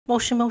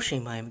Moshi Moshi,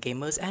 my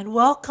gamers, and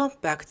welcome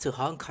back to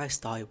Honkai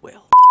Star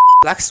Rail.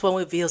 Black Swan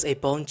reveals a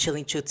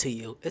bone-chilling truth to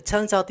you. It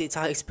turns out the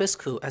entire Express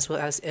crew, as well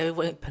as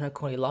everyone in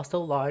PNY, lost their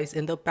lives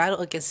in the battle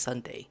against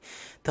Sunday.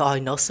 There are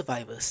no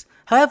survivors.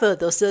 However,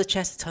 there's still a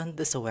chance to turn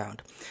this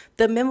around.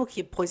 The memo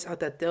key points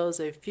out that there is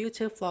a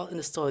fatal flaw in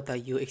the story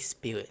that you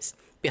experience.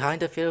 Behind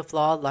the fatal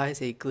flaw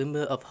lies a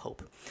glimmer of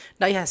hope.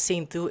 Now you have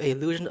seen through an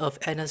illusion of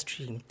Anna's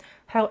dream.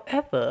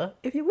 However,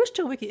 if you wish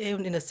to awaken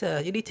everyone in the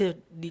cell, you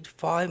need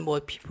 5 more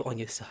people on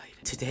your side.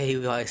 Today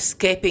we are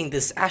escaping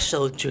this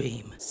astral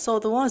dream. So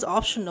the one is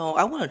optional.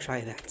 I want to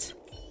try that.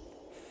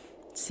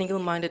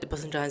 Single-minded, the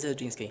person giants of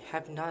the dreamscape.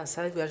 Have not a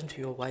side reaction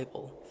to your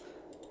rival.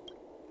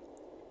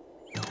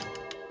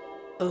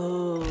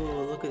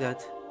 Oh, look at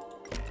that.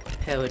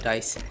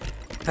 Paradise.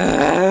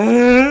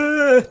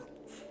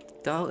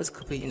 That is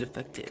completely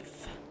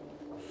ineffective.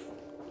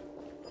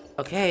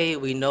 Okay,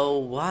 we know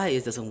why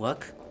it doesn't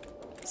work.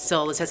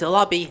 So let's head to the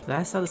lobby.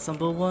 Last are the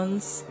simple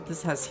ones.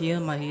 This has here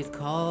my lead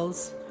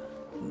calls,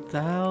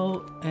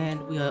 thou,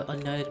 and we are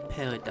united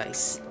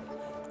paradise.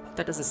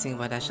 That doesn't seem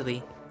right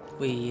actually.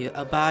 We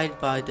abide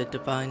by the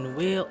divine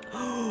will.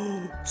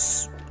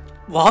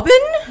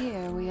 Robin?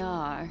 Here we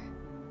are.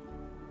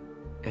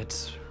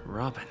 It's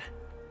Robin.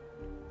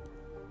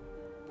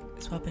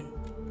 It's Robin.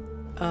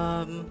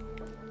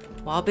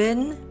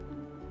 Robin?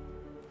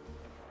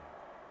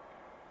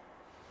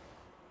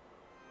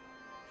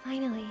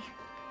 Finally,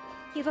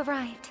 you've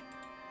arrived.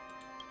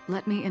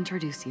 Let me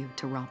introduce you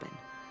to Robin.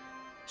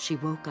 She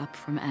woke up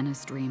from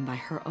Anna's dream by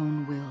her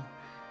own will.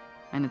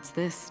 And it's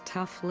this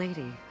tough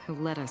lady who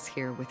led us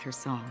here with her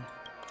song.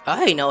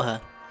 I know her.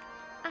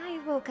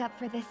 I woke up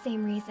for the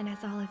same reason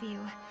as all of you.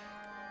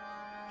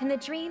 In the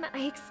dream,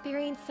 I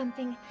experienced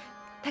something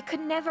that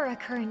could never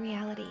occur in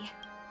reality.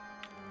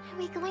 Are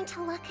we going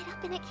to lock it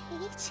up in a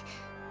cage?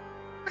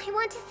 I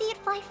want to see it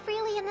fly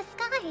freely in the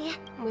sky.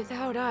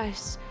 Without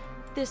us,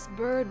 this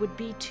bird would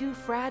be too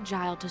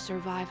fragile to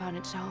survive on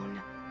its own.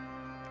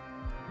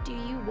 Do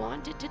you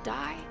want it to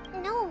die?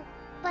 No,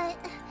 but...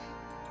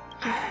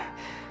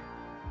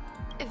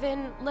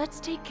 Then let's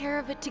take care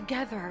of it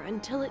together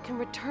until it can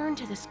return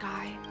to the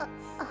sky.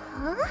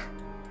 Huh?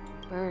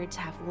 Birds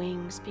have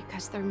wings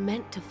because they're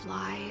meant to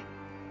fly.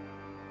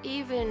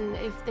 Even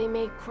if they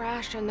may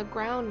crash on the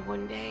ground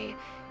one day,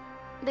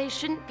 they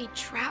shouldn't be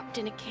trapped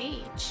in a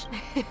cage.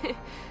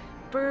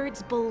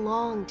 Birds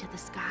belong to the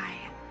sky.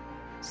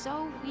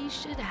 So we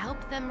should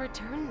help them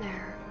return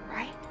there,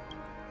 right?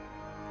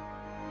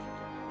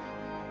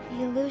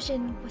 The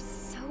illusion was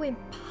so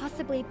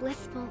impossibly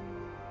blissful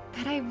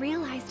that I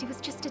realized it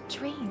was just a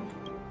dream.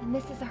 And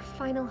this is our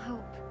final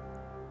hope.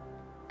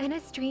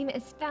 Anna's dream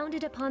is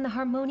founded upon the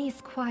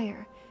harmonious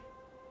choir.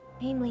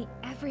 Namely,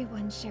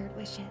 everyone's shared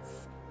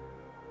wishes.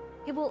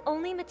 It will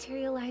only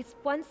materialize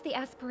once the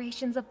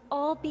aspirations of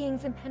all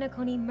beings in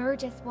Penacony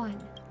merge as one.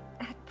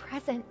 At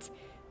present,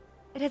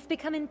 it has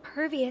become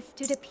impervious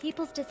due to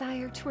people's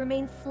desire to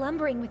remain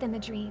slumbering within the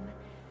dream.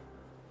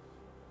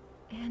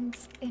 And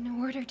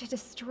in order to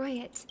destroy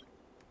it,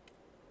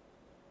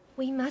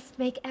 we must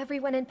make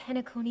everyone in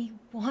Penacony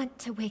want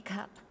to wake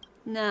up.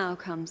 Now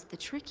comes the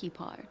tricky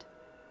part.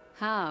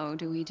 How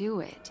do we do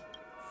it?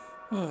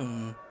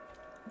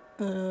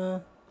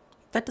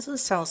 That doesn't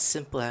sound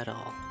simple at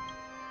all.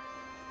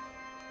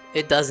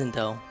 It doesn't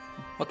though.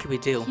 What can we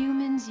do?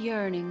 Humans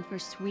yearning for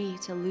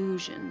sweet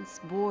illusions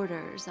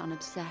borders on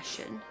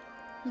obsession,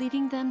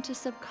 leading them to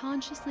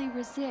subconsciously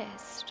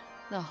resist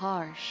the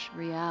harsh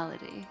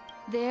reality.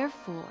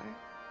 Therefore,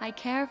 I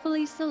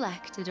carefully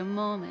selected a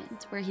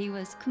moment where he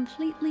was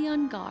completely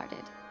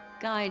unguarded,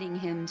 guiding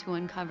him to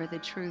uncover the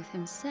truth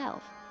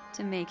himself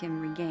to make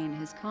him regain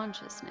his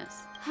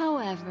consciousness.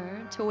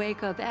 However, to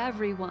wake up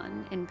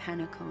everyone in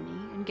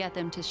Penacony and get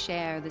them to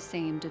share the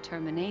same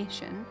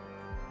determination,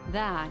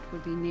 that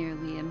would be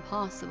nearly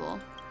impossible.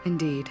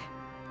 Indeed.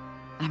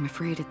 I'm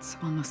afraid it's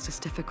almost as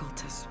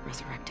difficult as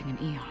resurrecting an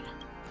Eon.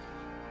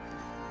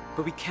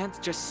 But we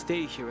can't just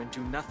stay here and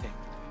do nothing.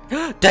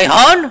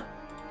 Daehan?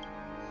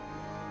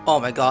 Oh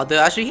my god,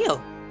 they're actually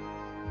here.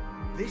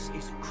 This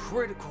is a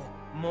critical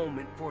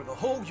moment for the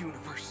whole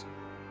universe.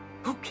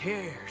 Who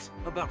cares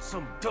about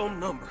some dumb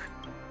number?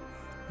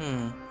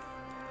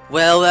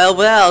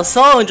 Well,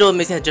 so enjoy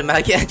missing a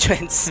dramatic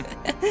entrance.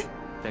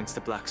 Thanks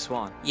to Black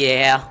Swan.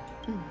 Yeah.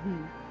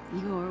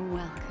 You're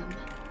welcome.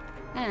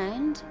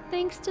 And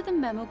thanks to the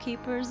memo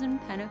keepers in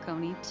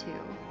Penacony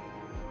too.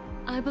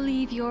 I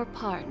believe your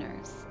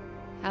partners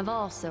have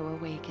also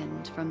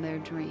awakened from their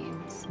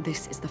dreams.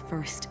 This is the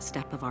first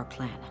step of our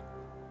plan.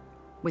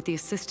 With the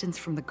assistance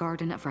from the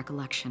Garden of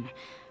Recollection,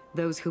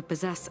 those who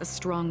possess a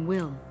strong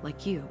will,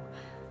 like you,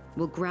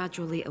 will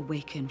gradually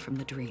awaken from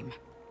the dream.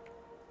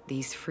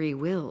 These free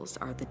wills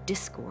are the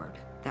discord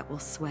that will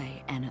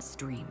sway Anna's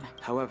dream.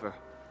 However,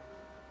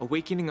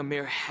 awakening a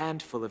mere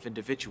handful of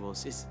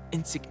individuals is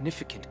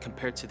insignificant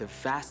compared to the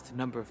vast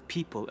number of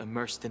people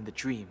immersed in the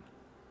dream.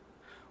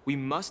 We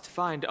must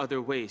find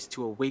other ways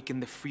to awaken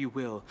the free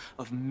will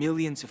of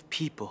millions of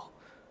people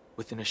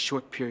within a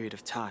short period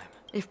of time.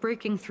 If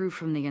breaking through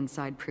from the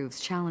inside proves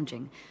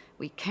challenging,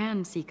 we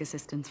can seek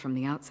assistance from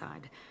the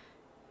outside.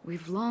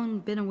 We've long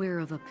been aware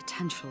of a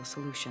potential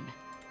solution.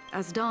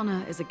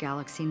 Asdana is a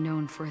galaxy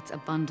known for its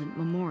abundant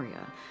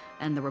memoria,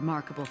 and the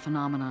remarkable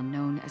phenomenon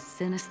known as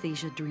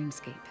synesthesia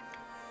dreamscape.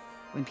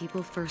 When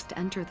people first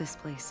enter this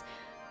place,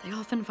 they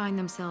often find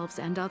themselves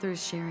and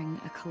others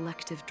sharing a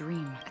collective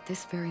dream. At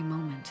this very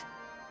moment,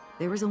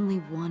 there is only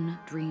one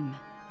dream,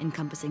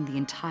 encompassing the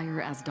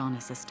entire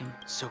Asdana system.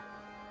 So,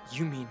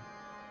 you mean,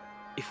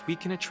 if we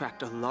can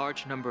attract a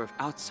large number of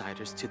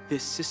outsiders to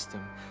this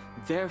system,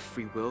 their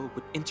free will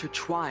would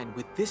intertwine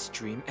with this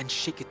dream and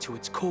shake it to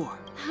its core.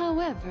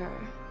 However,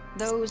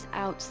 those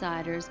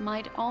outsiders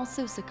might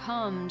also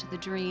succumb to the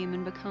dream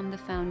and become the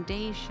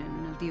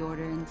foundation of the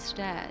Order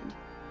instead.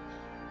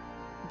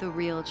 The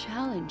real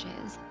challenge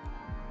is,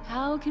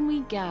 how can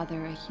we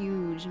gather a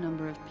huge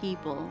number of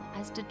people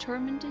as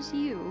determined as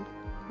you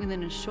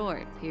within a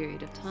short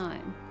period of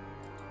time?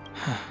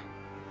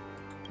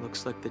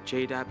 Looks like the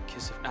Jade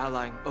Abacus of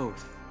Allying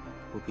Oath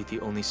will be the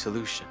only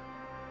solution.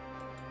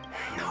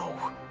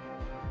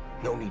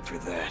 No need for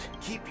that.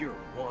 Keep your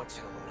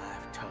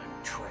once-in-a-lifetime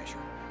treasure.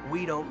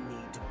 We don't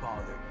need to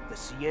bother the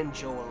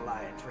Cienjo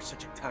Alliance for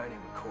such a tiny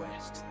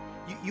request.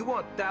 You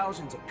want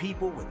thousands of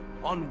people with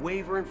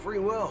unwavering free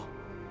will?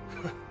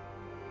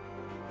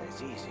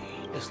 That's easy.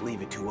 Just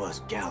leave it to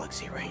us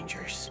Galaxy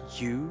Rangers.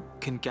 You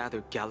can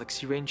gather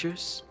Galaxy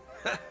Rangers?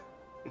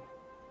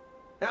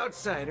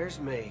 Outsiders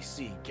may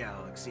see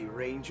Galaxy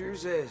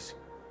Rangers as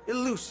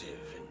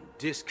elusive and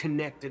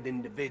disconnected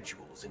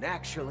individuals, and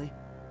actually,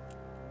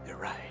 they're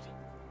right.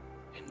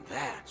 And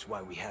that's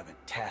why we have a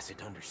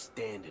tacit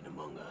understanding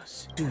among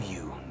us. Do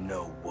you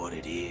know what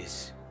it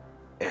is,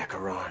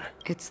 Archeron?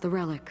 It's the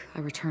relic I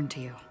returned to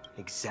you.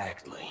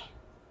 Exactly.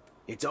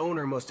 Its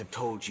owner must have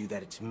told you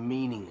that it's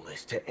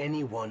meaningless to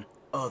anyone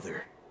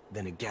other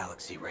than a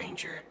Galaxy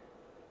Ranger,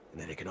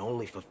 and that it can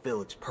only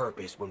fulfill its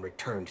purpose when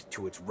returned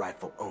to its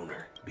rightful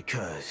owner,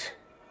 because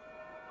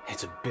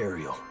it's a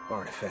burial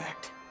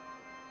artifact,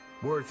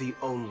 worthy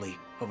only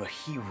of a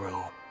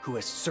hero who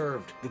has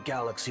served the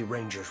Galaxy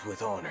Rangers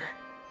with honor.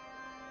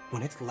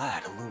 When its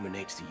light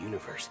illuminates the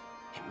universe,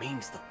 it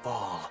means the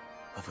fall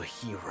of a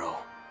hero.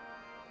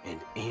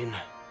 And in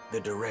the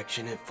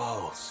direction it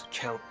falls,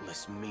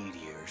 countless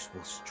meteors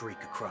will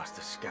streak across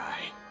the sky.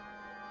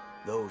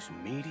 Those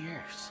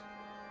meteors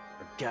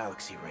are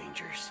Galaxy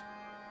Rangers,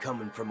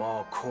 coming from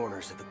all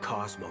corners of the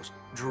cosmos,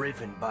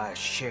 driven by a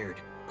shared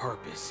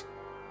purpose,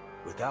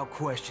 without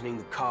questioning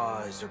the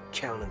cause or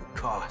counting the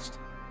cost.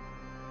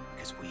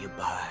 Because we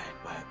abide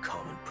by a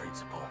common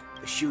principle.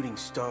 The shooting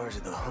stars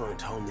of the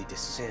hunt only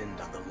descend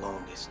on the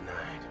longest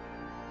night.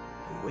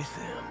 And with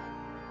them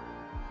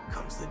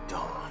comes the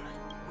dawn.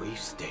 We've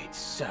stayed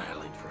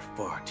silent for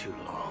far too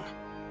long.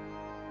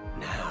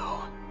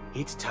 Now,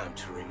 it's time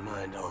to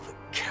remind all the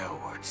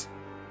cowards,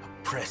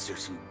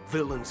 oppressors and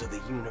villains of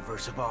the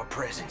universe of our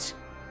presence.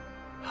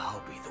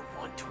 I'll be the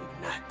one to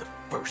ignite the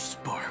first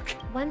spark.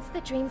 Once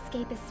the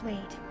dreamscape is swayed,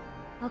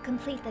 I'll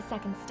complete the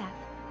second step.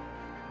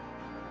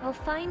 I'll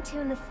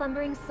fine-tune the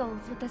slumbering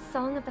souls with the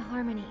Song of the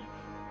Harmony,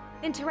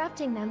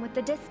 interrupting them with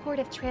the discord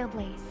of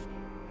Trailblaze,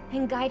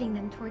 and guiding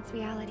them towards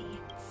reality.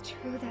 It's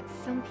true that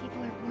some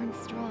people are born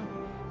strong,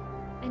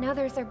 and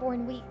others are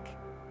born weak.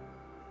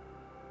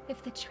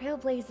 If the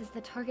Trailblaze is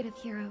the target of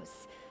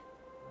heroes,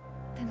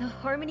 then the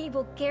Harmony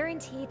will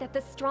guarantee that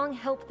the strong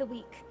help the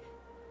weak.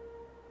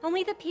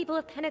 Only the people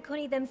of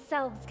Penacony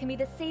themselves can be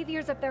the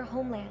saviors of their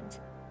homeland.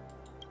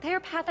 Their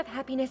path of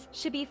happiness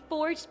should be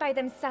forged by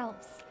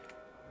themselves.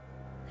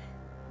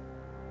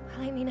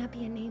 While I may not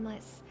be a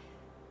nameless,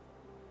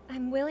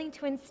 I'm willing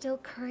to instill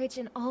courage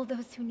in all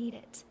those who need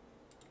it.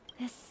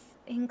 This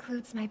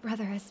includes my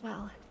brother as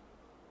well.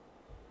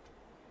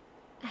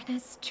 And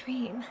his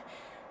dream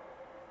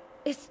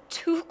is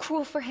too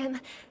cruel for him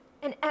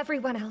and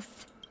everyone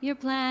else. Your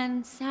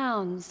plan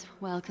sounds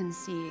well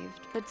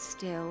conceived, but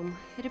still,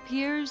 it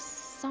appears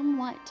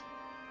somewhat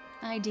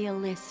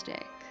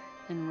idealistic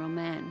and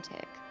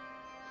romantic.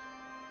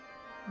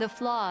 The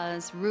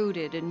flaws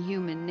rooted in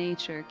human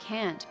nature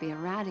can't be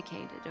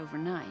eradicated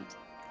overnight.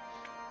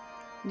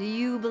 Do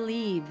you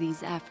believe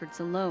these efforts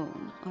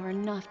alone are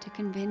enough to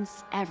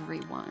convince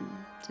everyone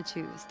to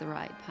choose the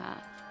right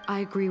path? I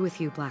agree with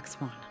you, Black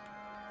Swan.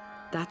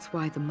 That's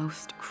why the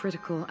most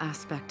critical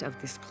aspect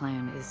of this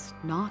plan is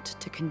not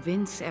to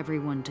convince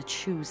everyone to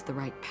choose the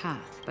right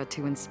path, but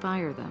to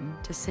inspire them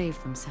to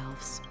save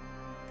themselves.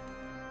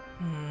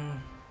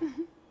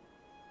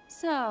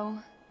 So,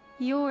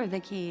 you're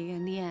the key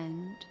in the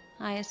end,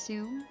 I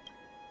assume?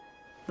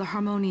 The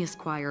Harmonious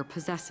Choir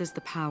possesses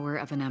the power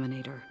of an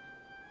emanator.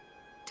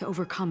 To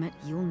overcome it,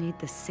 you'll need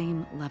the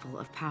same level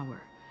of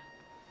power.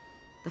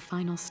 The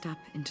final step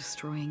in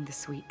destroying the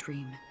sweet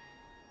dream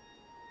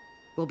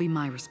will be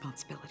my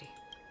responsibility.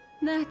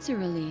 That's a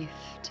relief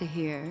to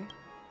hear.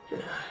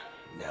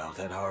 Now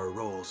that our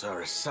roles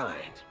are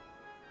assigned,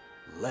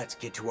 let's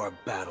get to our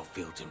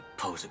battlefields and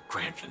pose a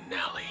grand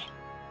finale.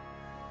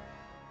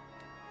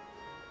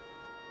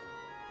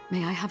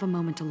 May I have a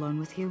moment alone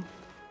with you?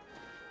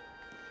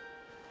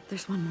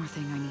 There's one more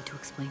thing I need to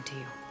explain to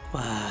you.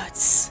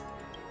 What?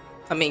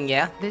 I mean,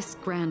 yeah. This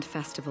grand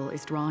festival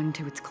is drawing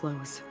to its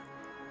close.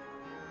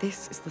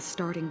 This is the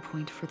starting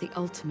point for the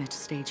ultimate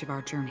stage of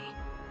our journey.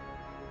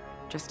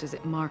 Just as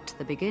it marked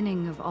the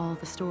beginning of all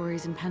the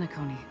stories in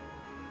Penacony.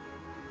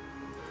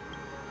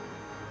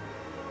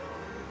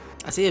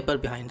 I see a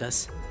bird behind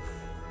us.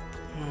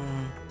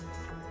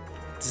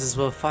 This is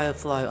where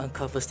Firefly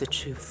uncovers the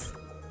truth.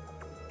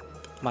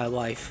 My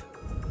wife.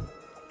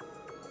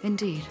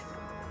 Indeed.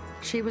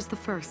 She was the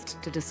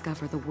first to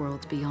discover the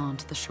world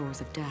beyond the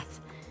shores of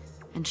death,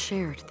 and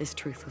shared this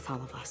truth with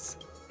all of us.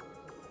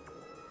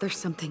 There's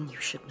something you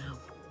should know.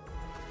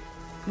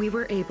 We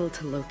were able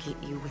to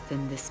locate you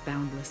within this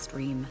boundless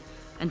dream,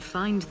 and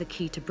find the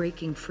key to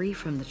breaking free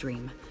from the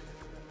dream.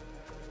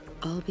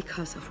 All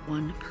because of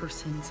one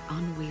person's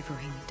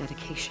unwavering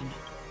dedication.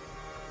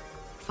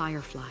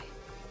 Firefly.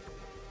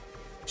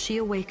 She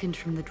awakened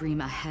from the dream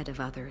ahead of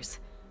others,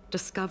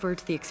 discovered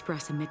the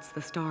Express amidst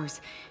the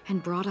stars,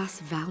 and brought us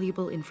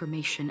valuable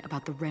information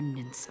about the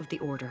remnants of the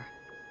Order.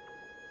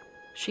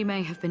 She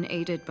may have been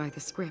aided by the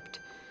script,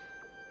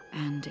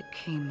 and it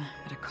came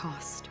at a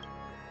cost.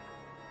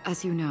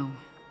 As you know,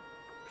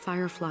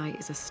 Firefly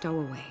is a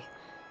stowaway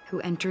who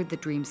entered the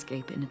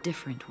dreamscape in a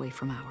different way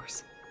from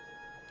ours.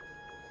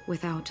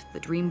 Without the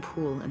dream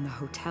pool in the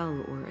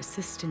hotel or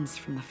assistance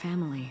from the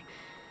family,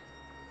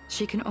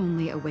 she can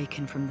only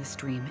awaken from this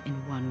dream in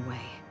one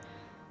way.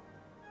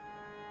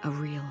 A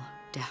real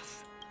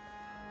death.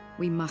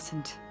 We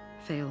mustn't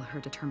fail her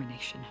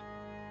determination.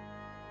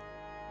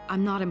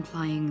 I'm not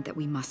implying that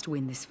we must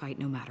win this fight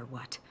no matter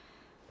what,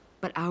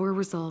 but our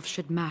resolve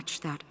should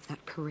match that of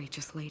that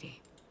courageous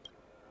lady.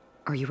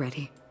 Are you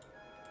ready?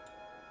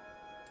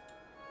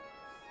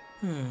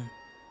 I'm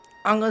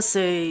gonna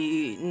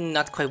say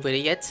not quite ready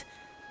yet,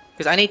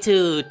 because I need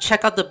to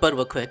check out the bird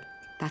real quick.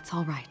 That's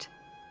all right.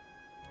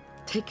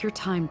 Take your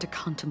time to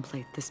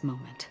contemplate this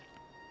moment.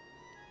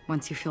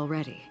 Once you feel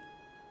ready,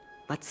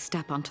 let's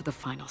step onto the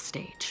final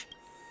stage.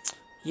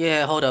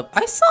 Yeah, hold up.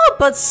 I saw a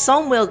bird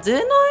somewhere,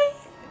 didn't I?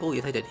 Oh,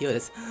 yes, I did. Here it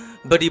is.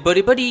 Buddy,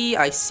 buddy, buddy.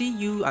 I see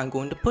you. I'm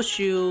going to push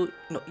you.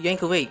 No,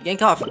 yank away.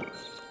 Yank off.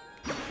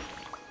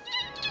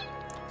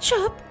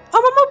 Chup,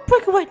 I'm on my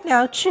break right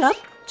now, Chup.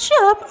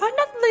 Chup, I'm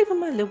not leaving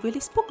my little really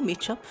spoke me,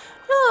 Chup.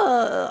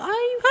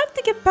 I have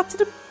to get back to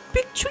the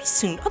big tree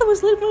soon.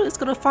 Otherwise, little is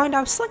gonna find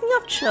I'm slacking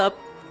off, Chup.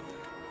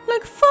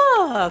 Like,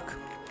 fuck.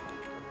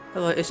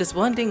 Oh, it's just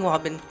one thing,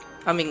 Robin.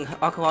 I mean,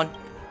 Archeron.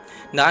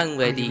 Now I'm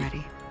ready. Are you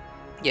ready?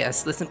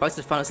 Yes, listen back to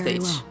the final Very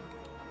stage. well.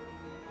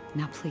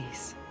 Now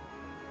please,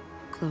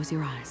 close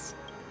your eyes.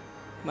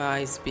 My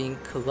eyes being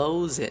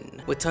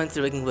closing. We'll turn to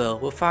the rigging wheel.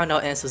 We'll find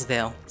our answers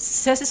there.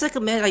 Says it's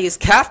recommended I use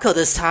Kafka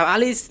this time. I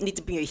at least need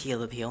to be a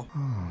healer heal.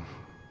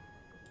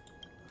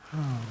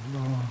 How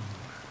long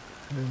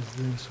has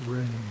this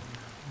rain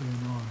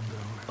been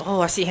ongoing?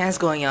 Oh, I see hands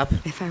going up.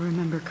 If I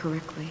remember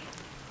correctly,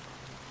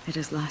 it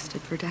has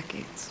lasted for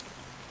decades,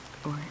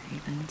 or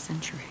even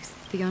centuries.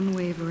 The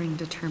unwavering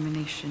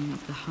determination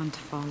of the Hunt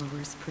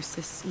followers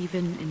persists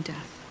even in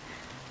death.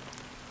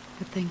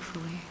 But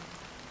thankfully,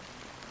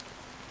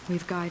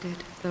 we've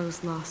guided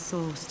those lost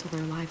souls to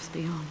their lives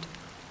beyond.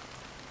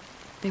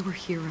 They were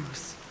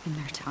heroes in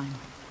their time.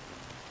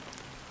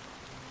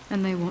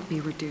 And they won't be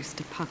reduced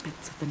to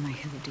puppets of the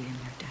Nihility in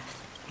their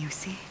death. You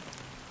see,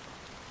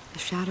 the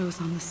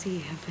shadows on the sea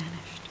have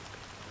vanished.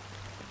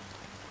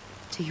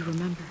 Do you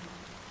remember?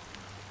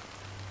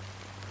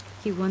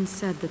 He once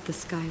said that the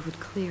sky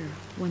would clear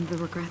when the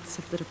regrets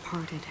of the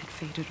departed had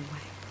faded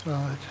away.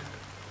 But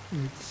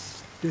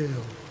it's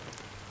still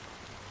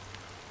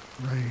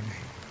raining.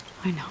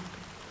 I know.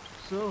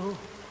 So,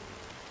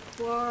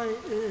 why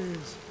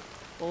is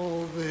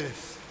all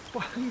this?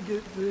 Why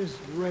did this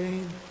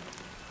rain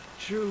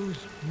choose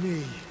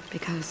me?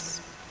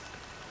 Because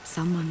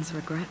someone's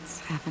regrets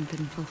haven't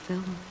been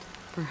fulfilled,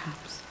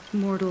 perhaps.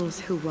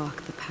 Mortals who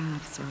walk the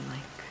paths are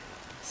like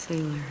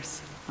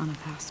sailors on a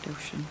vast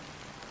ocean,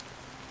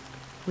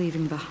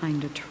 leaving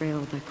behind a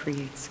trail that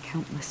creates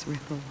countless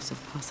ripples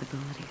of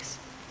possibilities.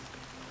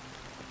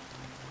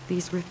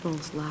 These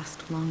ripples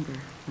last longer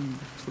than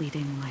the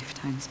fleeting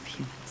lifetimes of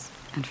humans,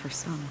 and for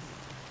some,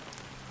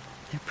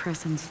 their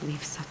presence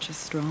leaves such a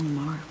strong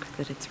mark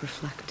that it's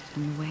reflected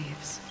in the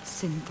waves.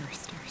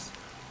 Sin-thirsters,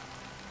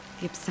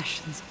 the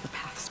obsessions of the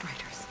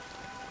Pathstriders.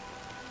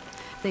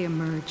 They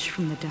emerge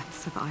from the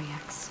depths of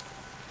IX,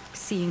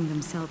 seeing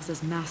themselves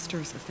as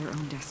masters of their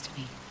own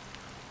destiny,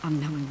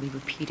 unknowingly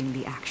repeating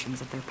the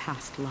actions of their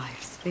past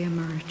lives. They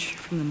emerge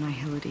from the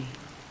Nihility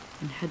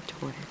and head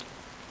toward it,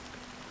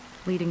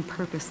 leading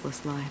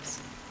purposeless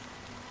lives.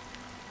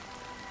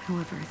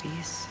 However,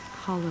 these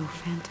hollow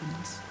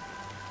phantoms,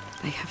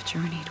 they have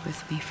journeyed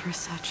with me for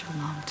such a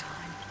long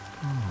time.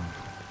 Oh,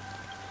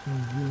 so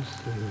this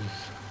is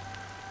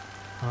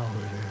how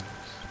it is.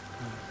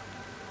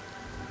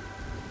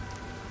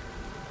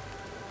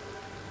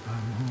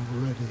 I'm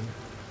already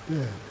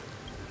dead.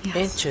 Yes.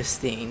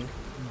 Interesting.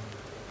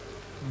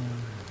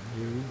 Are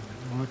you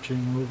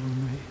watching over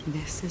me?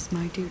 This is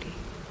my duty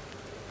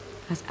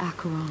as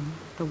Archeron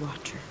the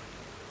Watcher.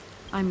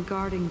 I'm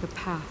guarding the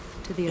path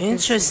to the abyss.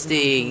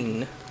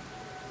 Interesting.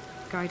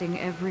 Guiding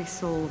every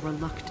soul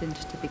reluctant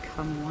to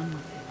become one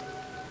with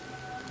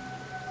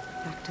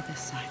it. Back to this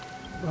side.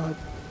 But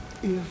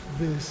if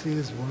this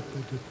is what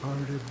the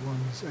departed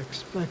ones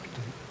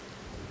expected,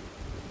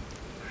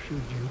 should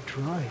you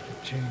try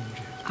to change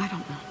it? I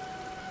don't know.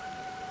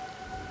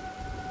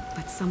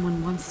 But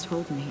someone once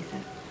told me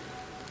that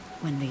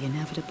when the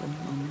inevitable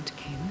moment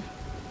came,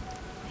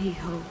 he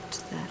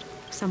hoped that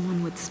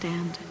someone would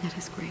stand at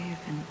his grave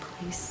and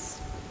place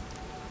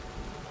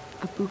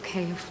a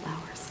bouquet of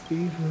flowers.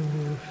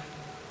 Even if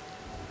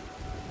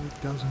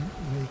it doesn't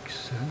make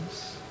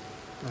sense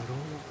at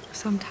all?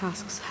 Some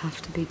tasks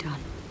have to be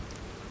done,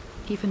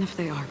 even if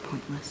they are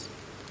pointless.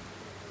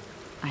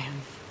 I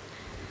have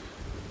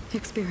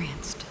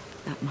experienced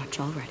that much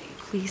already.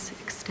 Please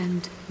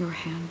extend your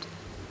hand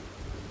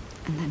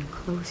and then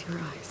close your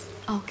eyes.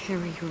 I'll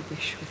carry your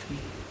wish with me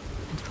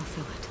and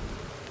fulfill it.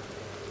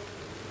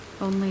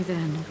 Only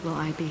then will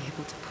I be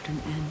able to put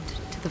an end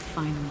to the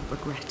final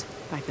regret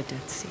by the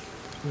Dead Sea.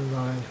 Will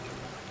I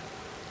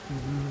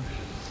ever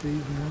see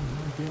them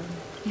again?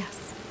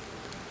 Yes,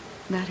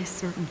 that is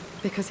certain,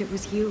 because it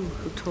was you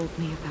who told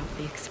me about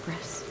the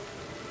Express,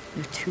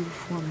 your 2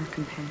 former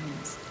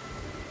companions.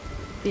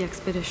 The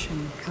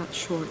expedition cut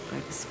short by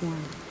the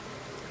Swan,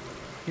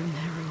 your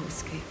narrow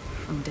escape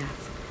from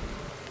death,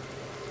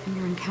 and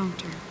your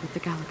encounter with the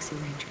Galaxy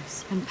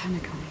Rangers and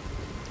Penacony,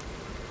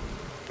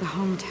 the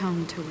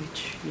hometown to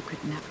which you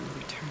could never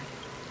return.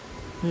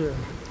 Yeah.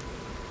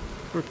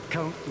 For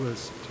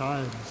countless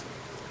times,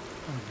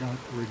 I got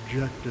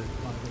rejected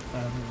by the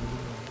family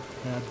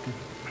and had to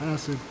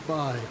pass it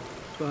by,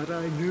 but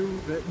I knew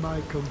that my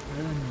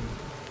companion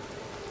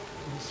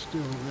was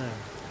still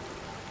there.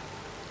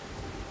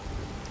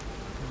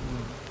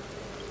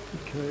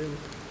 Mikhail,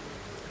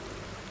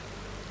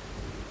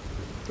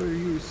 are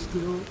you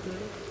still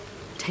there?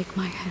 Take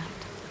my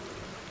hand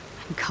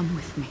and come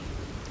with me.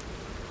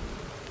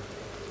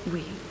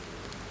 We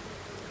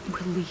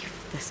will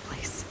leave this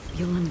place.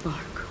 You'll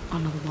embark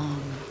on a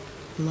long,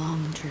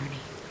 long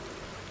journey,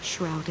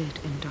 shrouded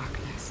in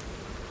darkness.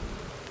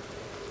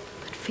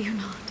 But fear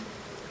not,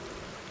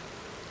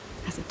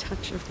 as a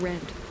touch of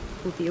red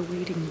will be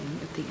awaiting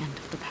you at the end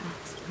of the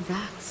path.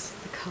 That's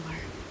the color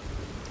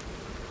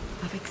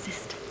of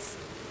existence.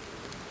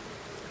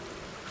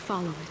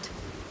 Follow it,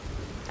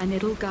 and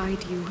it'll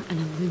guide you and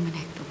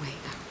illuminate the way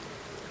out.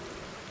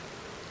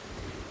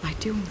 By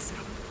doing so,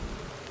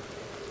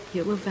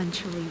 you'll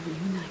eventually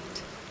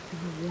reunite in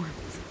the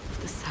warmth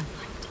of the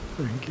sunlight.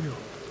 Thank you.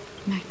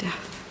 May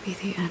death be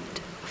the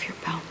end of your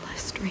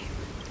boundless dream,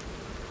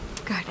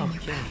 guiding you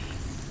back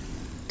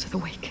to the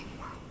waking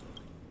world.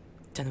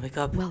 Time to wake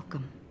up.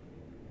 Welcome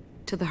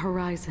to the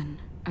horizon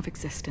of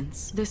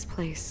existence. This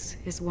place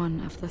is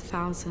one of the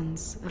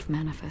thousands of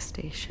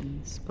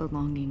manifestations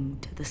belonging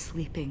to the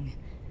sleeping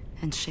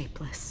and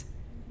shapeless.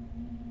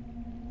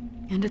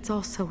 And it's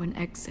also an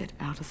exit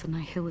out of the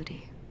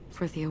nihility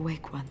for the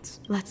awake ones.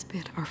 Let's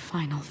bid our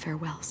final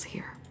farewells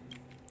here.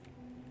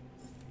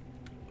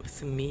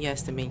 With me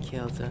as the main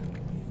character.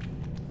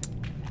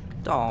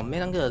 Oh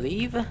man, I'm gonna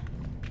leave.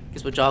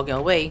 Guess we're jogging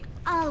away.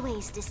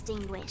 Always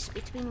distinguish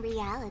between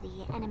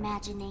reality and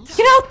imagination.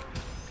 You know!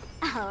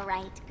 All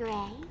right,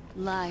 Gray.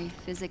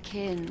 Life is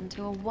akin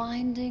to a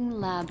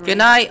winding labyrinth. Good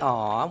night. Oh,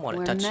 I want to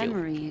where touch you.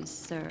 memories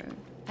serve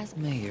as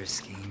May your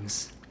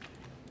schemes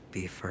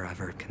be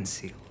forever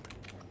concealed.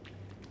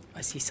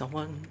 I see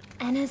someone.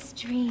 Anna's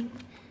dream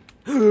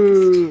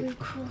is too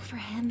cruel for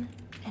him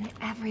and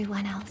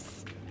everyone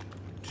else.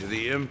 To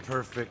the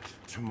imperfect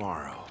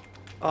tomorrow.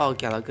 Oh,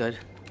 Gala, good.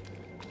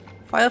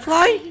 Firefly?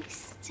 I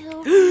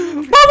still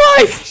My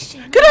wife!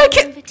 Can I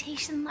get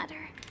invitation letter?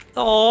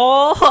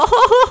 Oh,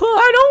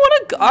 I don't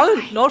want to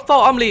go. Not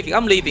fault. I'm leaving.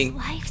 I'm leaving.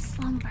 Life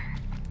slumber.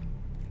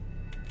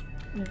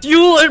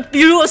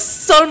 You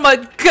son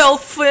my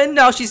girlfriend.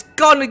 Now she's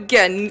gone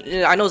again.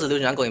 I know it's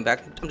illusion. I'm going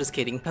back. I'm just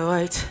kidding. All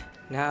right.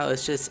 Now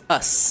it's just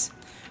us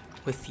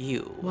with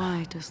you.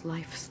 Why does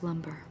life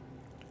slumber?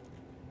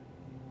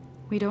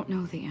 We don't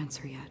know the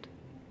answer yet.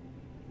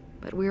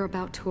 But we're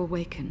about to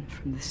awaken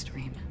from this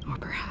dream. Or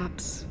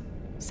perhaps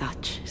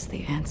such is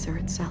the answer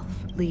itself.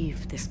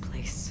 Leave this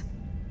place.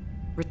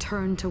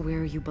 Return to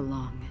where you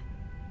belong.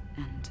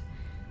 And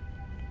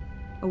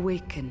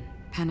awaken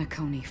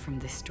Penacony from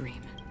this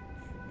dream.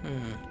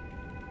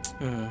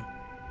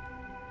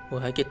 Will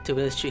I get to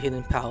witness your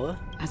hidden power?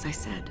 As I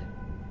said,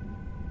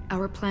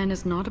 our plan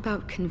is not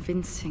about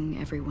convincing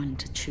everyone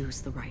to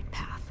choose the right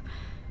path,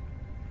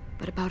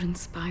 but about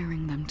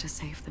inspiring them to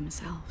save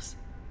themselves.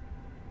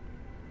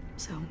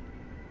 So,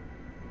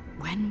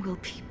 when will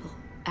people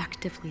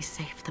actively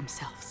save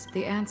themselves?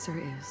 The answer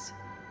is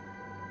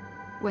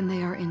when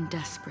they are in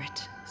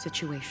desperate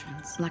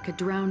situations, like a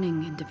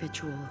drowning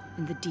individual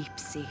in the deep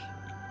sea.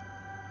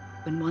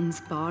 When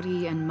one's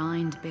body and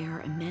mind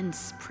bear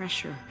immense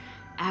pressure,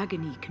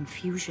 agony,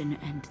 confusion,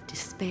 and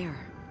despair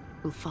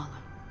will follow.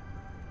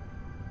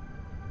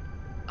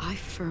 I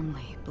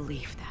firmly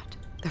believe that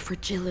the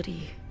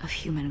fragility of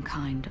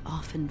humankind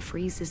often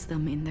freezes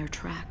them in their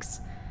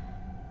tracks,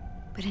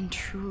 But in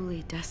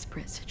truly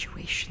desperate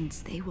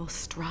situations, they will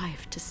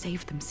strive to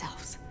save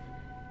themselves.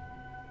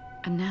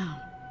 And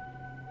now,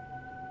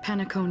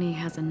 Penacony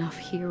has enough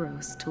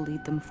heroes to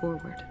lead them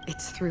forward.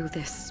 It's through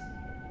this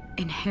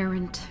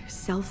inherent,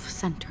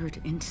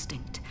 self-centered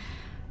instinct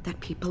that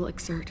people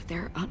exert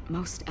their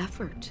utmost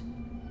effort,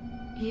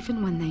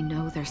 even when they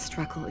know their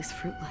struggle is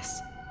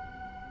fruitless.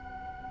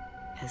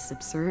 As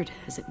absurd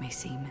as it may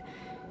seem,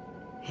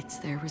 it's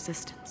their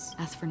resistance.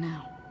 As for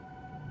now,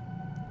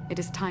 it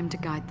is time to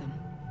guide them,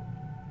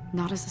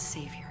 not as a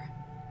savior,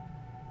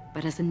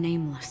 but as a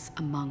nameless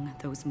among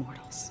those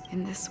mortals.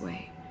 In this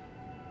way,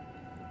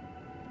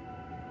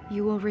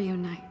 you will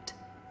reunite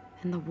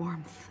in the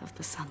warmth of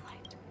the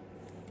sunlight.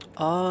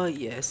 Oh,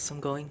 yes,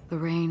 I'm going. The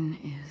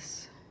rain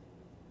is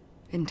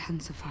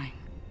intensifying.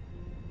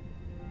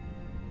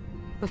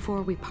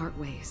 Before we part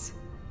ways,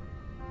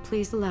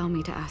 please allow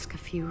me to ask a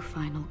few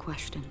final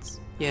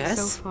questions. Yes?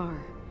 So far,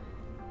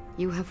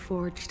 you have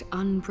forged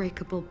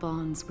unbreakable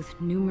bonds with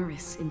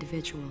numerous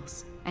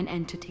individuals and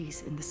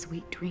entities in the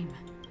Sweet Dream.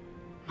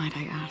 Might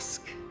I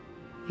ask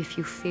if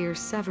you fear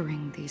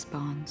severing these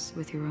bonds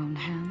with your own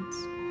hands?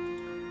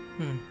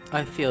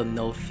 I feel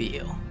no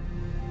fear.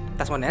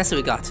 That's one answer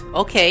we got.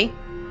 Okay.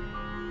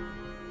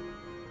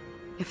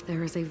 If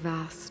there is a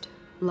vast,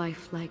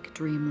 lifelike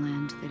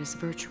dreamland that is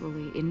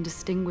virtually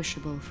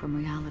indistinguishable from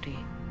reality,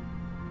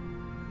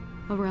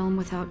 a realm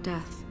without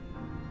death,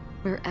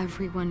 where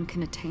everyone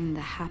can attain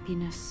the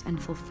happiness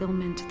and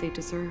fulfillment they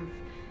deserve,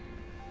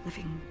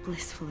 living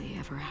blissfully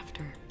ever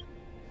after,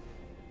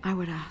 I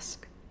would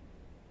ask,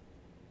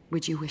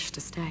 would you wish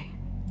to stay?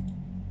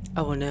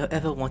 I will never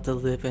ever want to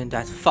live in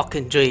that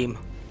fucking dream.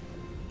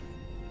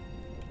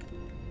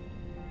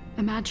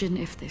 Imagine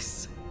if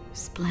this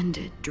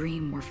splendid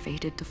dream were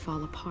fated to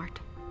fall apart.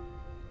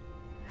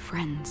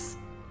 Friends,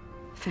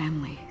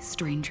 family,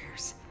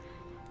 strangers,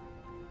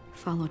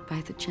 followed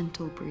by the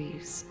gentle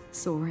breeze,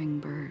 soaring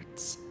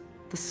birds,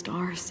 the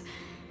stars,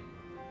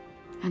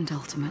 and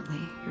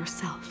ultimately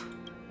yourself.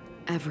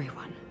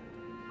 Everyone,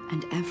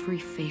 and every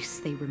face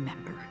they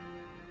remember.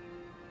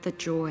 The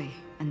joy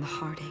and the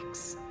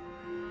heartaches,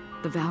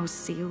 the vows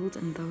sealed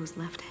and those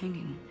left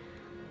hanging.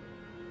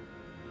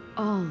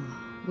 All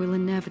will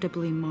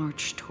inevitably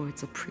march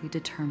towards a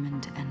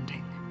predetermined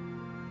ending.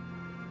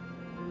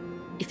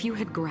 If you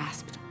had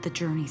grasped the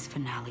journey's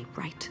finale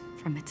right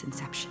from its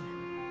inception,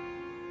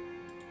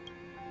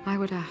 I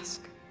would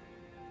ask,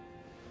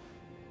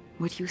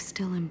 would you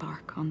still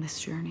embark on this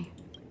journey?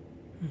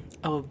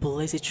 I will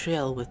blaze a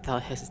trail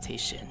without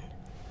hesitation.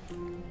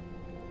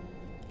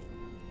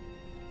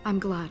 I'm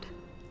glad.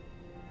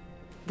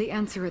 The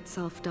answer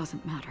itself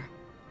doesn't matter.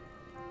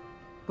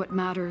 What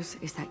matters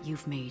is that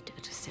you've made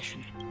a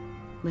decision.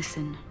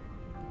 Listen,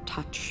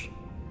 touch,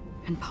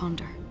 and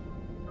ponder.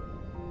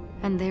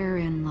 And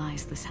therein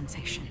lies the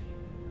sensation.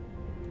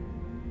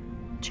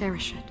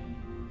 Cherish it,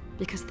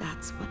 because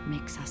that's what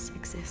makes us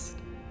exist.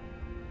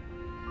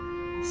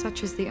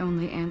 Such is the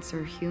only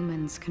answer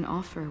humans can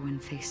offer when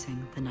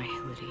facing the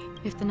nihility.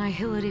 If the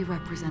nihility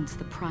represents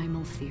the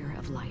primal fear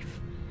of life,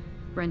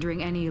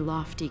 rendering any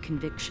lofty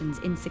convictions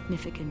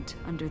insignificant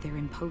under their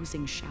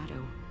imposing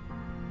shadow,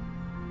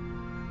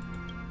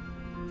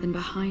 then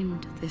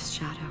behind this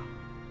shadow,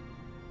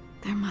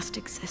 there must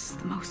exist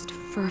the most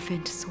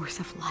fervent source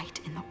of light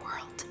in the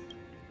world.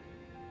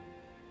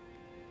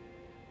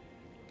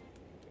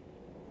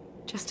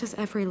 Just as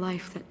every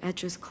life that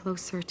edges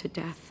closer to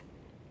death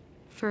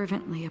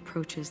fervently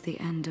approaches the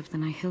end of the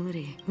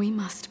nihility, we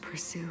must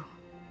pursue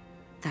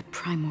that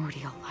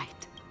primordial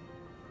light.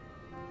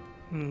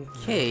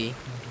 Okay. And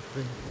to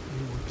think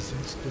you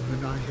exist in the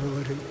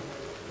nihility,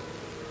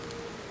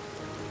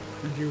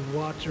 and you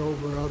watch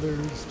over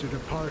others to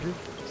depart it,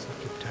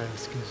 such a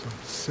task is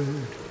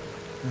absurd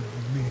and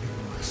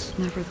meaningless.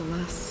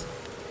 Nevertheless,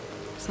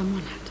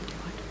 someone had to do it.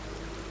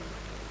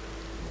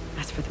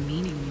 As for the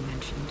meaning you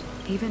mentioned,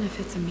 even if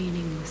it's a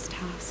meaningless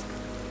task,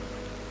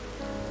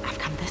 I've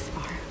come this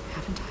far,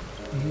 haven't I?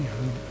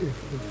 Even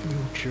if the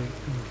future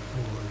you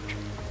forge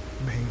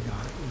may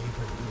not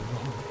even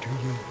belong to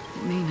you.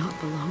 It may not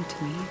belong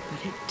to me, but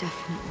it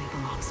definitely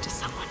belongs to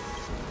someone.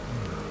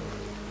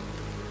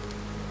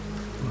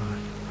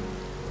 What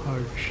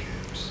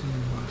hardships you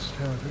must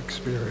have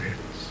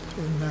experienced.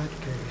 In that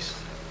case,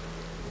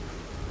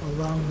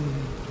 allow me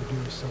to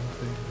do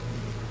something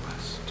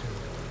meaningless too.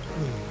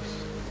 Please,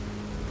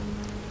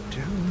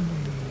 tell me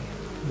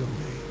the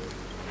name.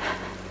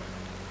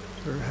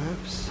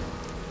 Perhaps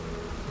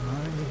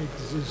my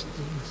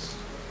existence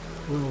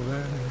will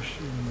vanish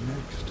in the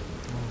next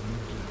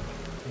moment.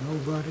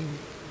 Nobody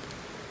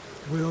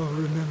will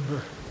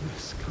remember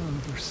this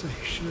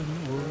conversation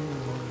or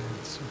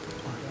answer,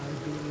 but I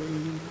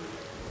believe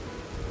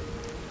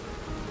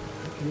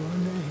that your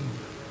name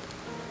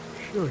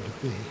should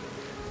be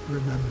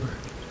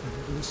remembered, and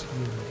this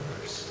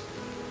universe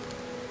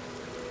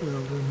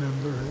will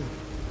remember it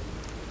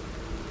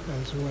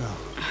as well.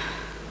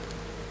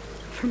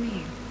 For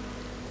me,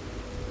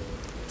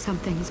 some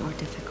things are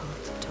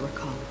difficult to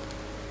recall,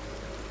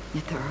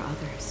 yet there are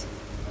others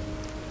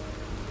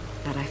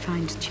that I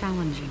find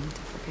challenging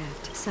to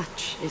forget.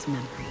 Such is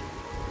memory.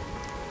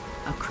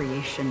 A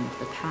creation of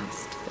the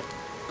past that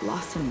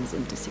blossoms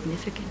into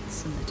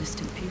significance in the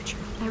distant future.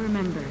 I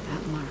remember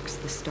that marks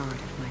the start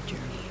of my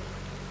journey.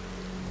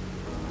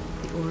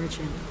 The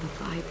origin of the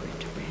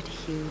vibrant red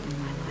hue in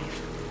my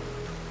life.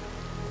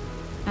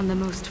 And the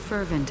most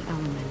fervent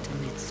element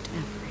amidst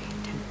every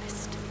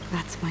tempest.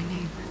 That's my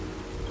name.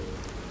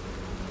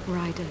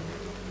 Raiden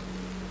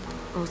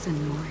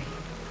Ozenmori.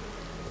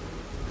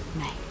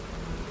 May.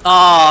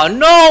 Oh,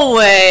 no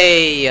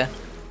way!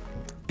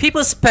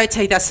 People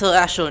spectate that's her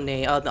actual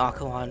name of the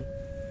Archeron.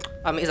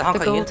 I mean, it's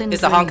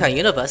a Honkai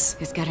universe.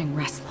 Is getting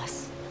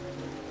restless.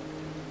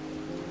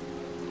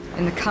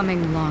 In the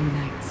coming long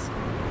nights,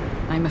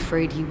 I'm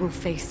afraid you will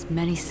face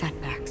many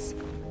setbacks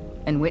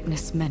and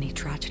witness many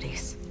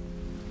tragedies.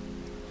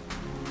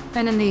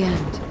 And in the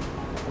end,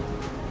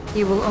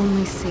 you will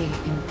only see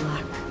in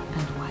black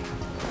and white.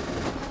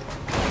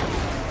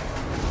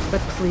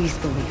 But please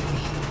believe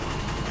me,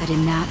 that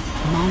in that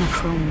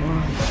monochrome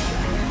world,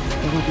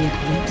 there will be a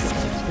glimpse of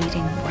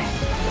fleeting red.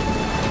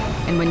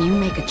 And when you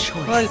make a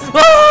choice,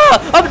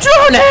 I'm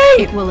drowning!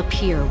 It will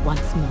appear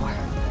once more.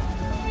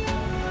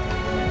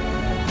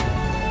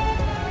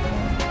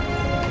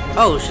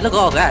 Oh, look at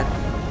all that.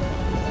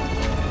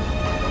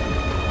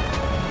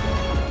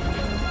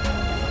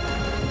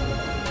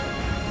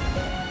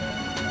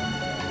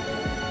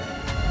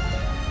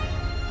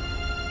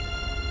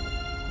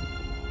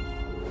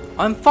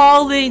 I'm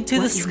falling to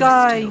the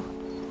sky.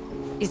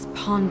 Is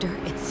ponder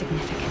its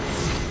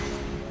significance.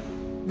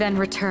 Then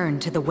return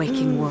to the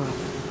waking world.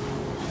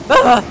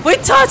 We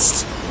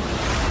touched!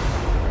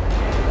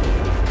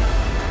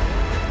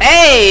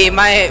 Hey,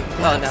 my...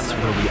 Oh, That's no.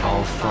 where we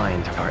all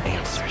find our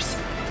answers.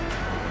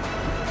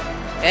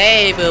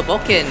 Hey,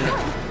 Boken.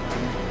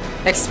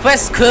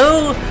 Express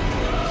crew.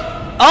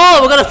 Oh,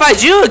 we're gonna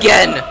fight you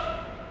again.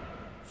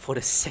 For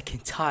the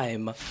second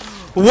time.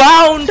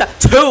 Round 2,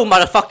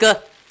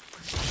 motherfucker.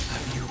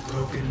 Have you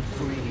broken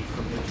free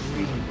from the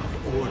dream of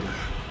order?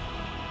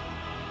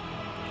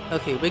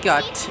 Okay, we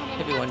got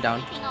everyone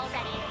down.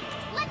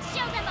 Let's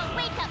show them a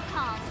wake-up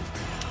call.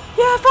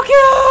 Yeah, fuck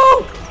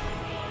you!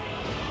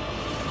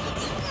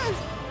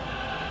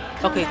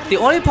 Okay, the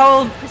only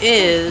problem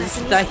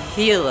is the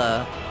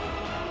healer.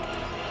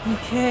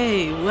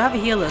 Okay, we have a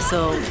healer,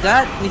 so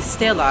that needs to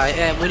stay alive,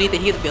 and we need the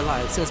healer to be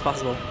alive as soon as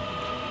possible.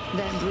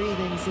 That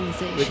breathing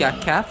sensation. We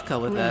got Kafka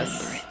with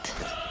us.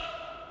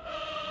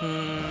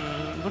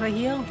 Remember it. Would I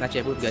heal? Not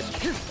yet, we're good.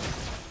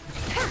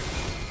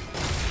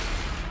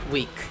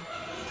 Weak.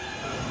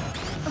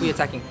 We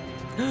attacking.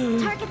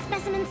 Target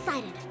specimen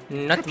sighted.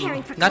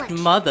 Preparing for Not clutch.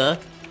 mother.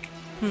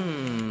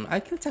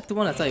 I could attack the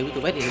one that's like with the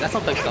wedding. That's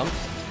not big dumb.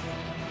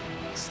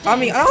 I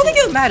mean, I don't think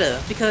it would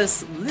matter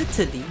because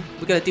literally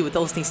we gotta deal with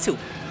those things too.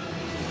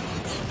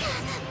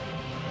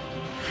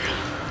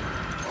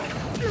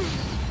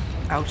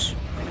 Ouch.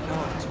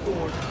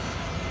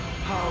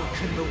 How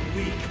can the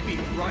weak be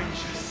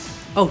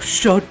righteous? Oh,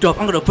 shut up!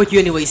 I'm gonna break you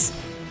anyways.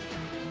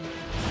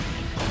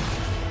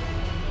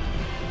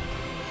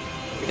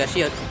 We got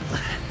shield.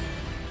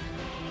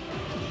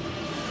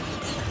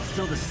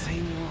 Still the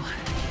same one.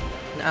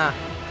 Nah,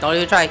 don't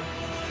even try.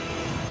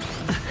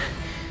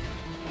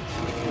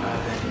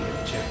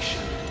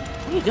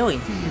 What are you doing?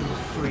 Feel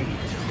free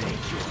to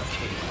make your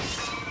case.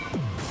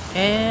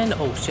 And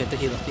oh shit, the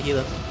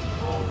healer.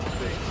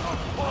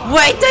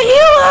 Wait, the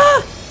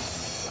healer!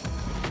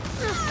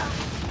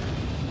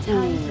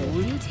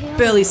 Ooh,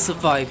 barely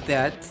survived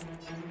that.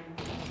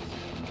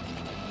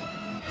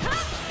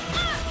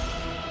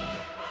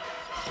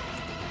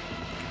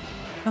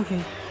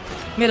 Okay,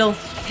 middle.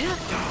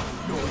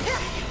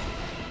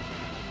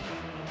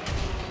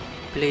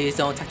 Please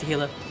don't attack the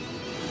healer.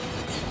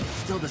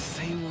 Still the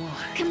same one.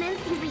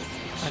 Commencing research.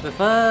 I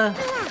prefer.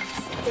 Relax.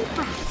 Deep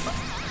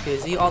breaths.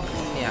 Is he all?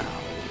 Yeah.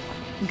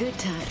 Good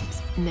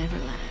times never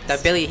last.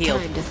 That barely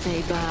healed. Time to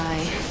say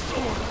bye.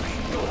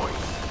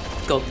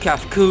 Go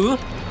Kafku.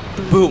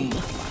 Boom.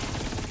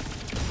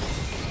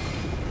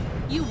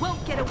 You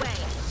won't get away.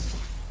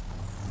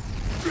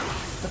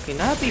 Okay,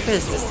 not be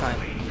fast this time.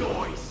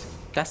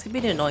 That's gonna be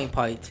the annoying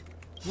part.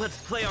 Let's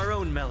play our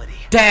own melody.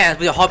 Dance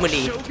with the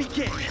harmony. Show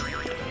begin.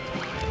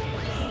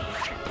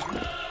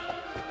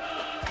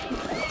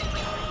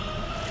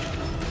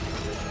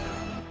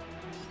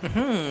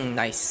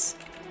 Nice.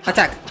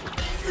 Attack.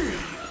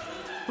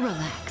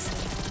 Relax.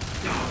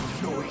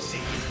 Noisy.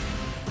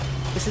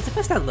 Is it the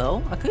first that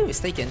low? I could be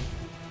mistaken.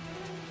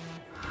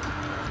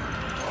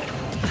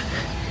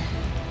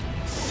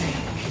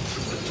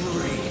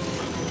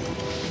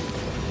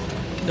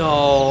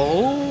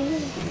 No.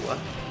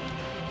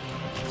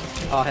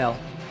 Oh hell.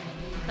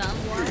 Come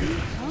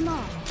one, come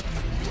all.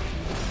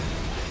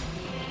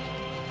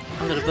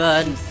 I'm gonna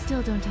burn. You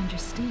still don't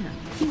understand.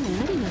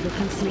 Humanity never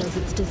conceals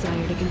its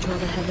desire to control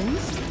the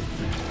heavens.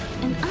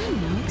 And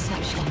I'm no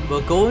exception.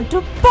 We're going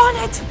to burn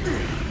it.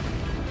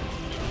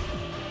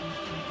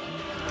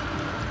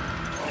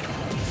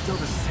 Still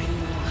the same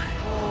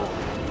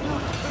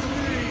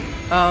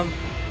one.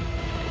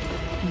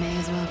 May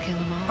as well kill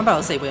them all. I'm about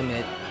to say, wait a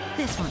minute.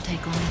 This won't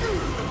take long.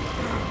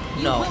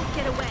 No.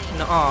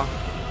 Nuh-uh.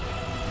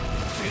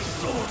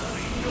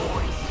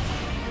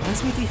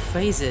 Let's read these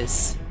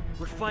phrases.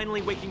 We're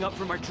finally waking up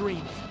from our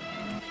dreams.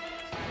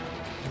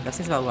 That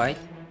seems about right.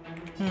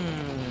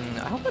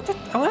 I want to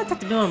talk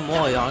to Bill and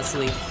Moy,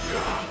 honestly.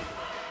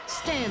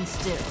 Stand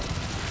still.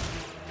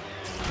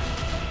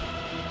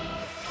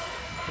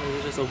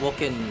 He's just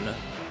awoken.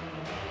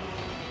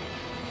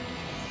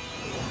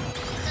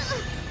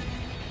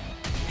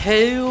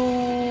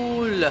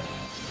 Hell!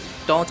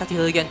 Don't talk to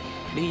her again.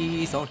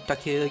 Please don't talk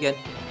to her again.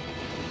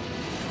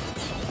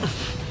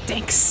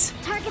 Thanks.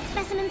 Target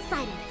specimen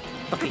sighted.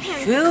 Okay,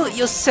 heal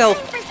yourself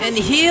and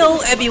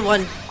heal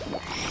everyone.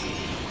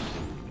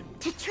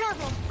 To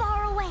travel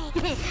far away.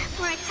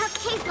 For a tough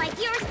case like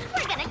yours,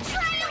 we're gonna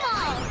try them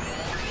all.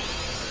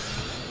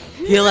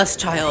 Heal us,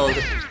 child.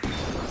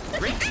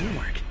 Great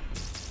teamwork.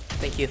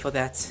 Thank you for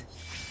that.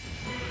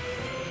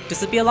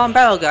 This will be a long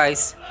battle,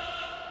 guys.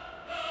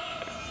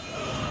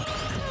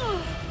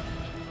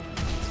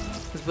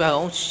 Because we have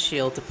our own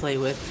shield to play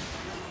with.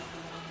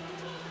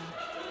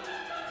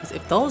 Because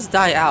if those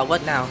die out,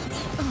 what now?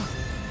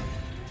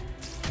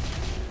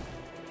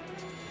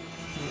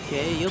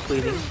 Okay, you're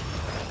bleeding.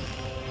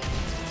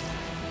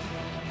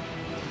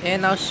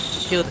 And our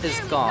shield is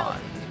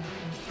gone.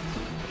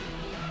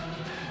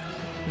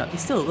 No,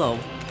 he's still low.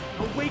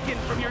 Awaken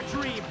from your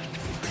dream.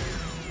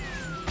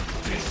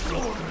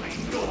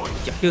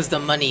 Yeah, here's the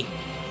money.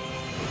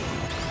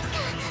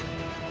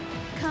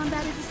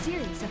 Combat is a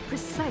series of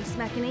precise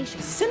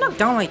machinations. Sit knocked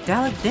down like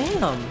that, like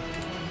damn.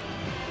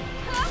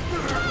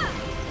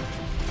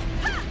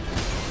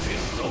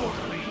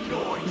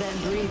 That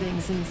breathing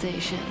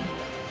sensation.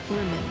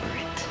 Remember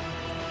it.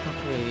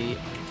 Okay.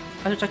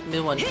 I should check the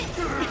middle one. Didn't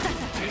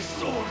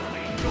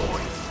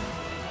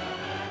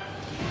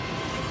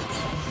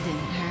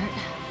hurt.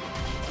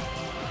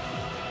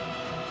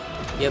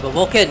 Yeah, but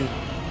Vulcan.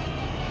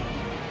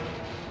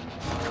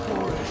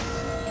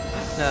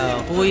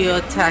 No, who are you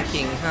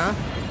attacking, huh?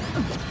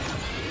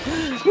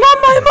 Not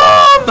my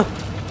mom!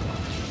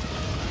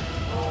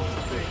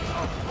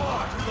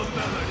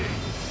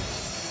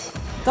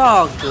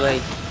 Dog,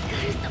 great.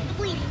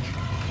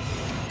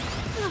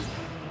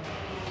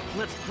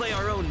 Let's play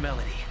our own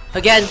melody.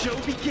 Again. Show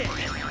begin.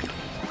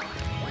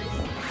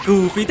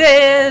 Goofy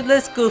dance,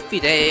 let's goofy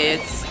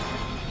dance.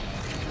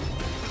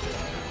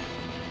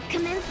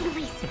 Commence the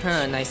research.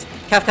 Nice.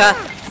 Kafka,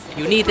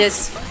 you need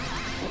this.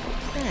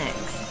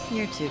 Thanks.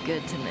 You're too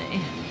good to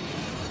me.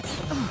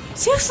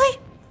 Seriously?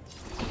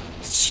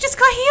 She just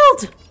got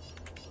healed.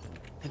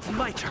 It's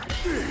my turn.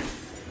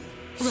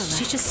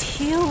 She just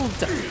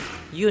healed.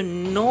 You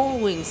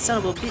annoying son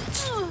of a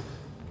bitch.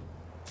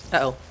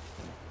 Uh-oh.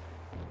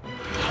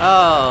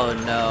 Oh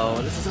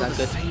no, this is not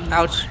good.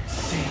 Ouch.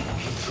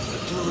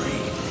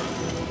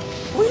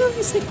 Why don't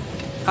you sleep?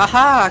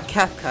 Aha,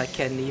 Kafka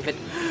can't even.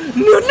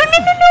 No, no, no,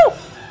 no, no!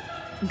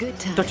 Good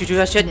time. Don't you do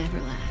that shit.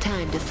 Neverland.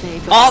 Time to say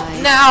goodbye. Up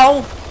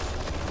now!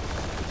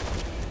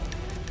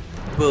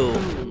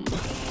 Boom.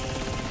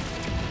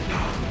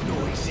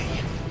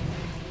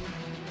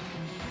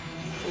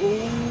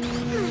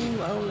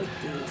 Ooh, I don't like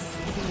this.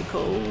 It's gonna be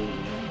cold.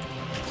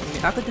 I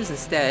mean, I could do this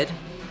instead.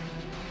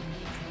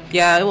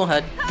 Yeah, it won't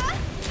hurt.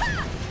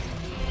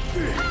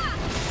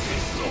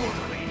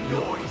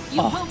 You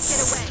won't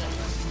get away.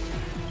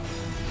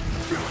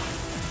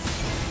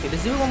 Okay,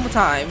 let's do it one more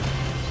time.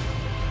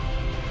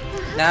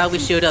 Now we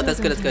shield up. That's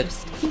good. That's good.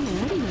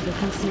 Humanity never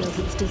conceals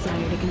its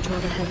desire to control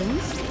the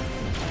heavens,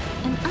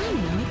 and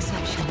I'm no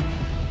exception.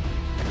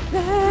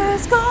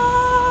 Let's go.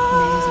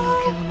 May as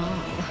well kill them all.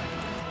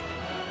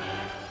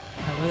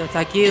 I'm gonna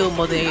attack you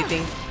more than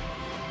anything.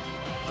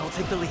 I'll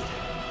take the lead.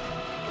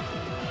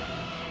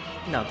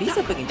 No, these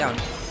are breaking down.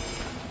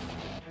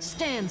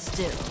 Stand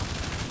still.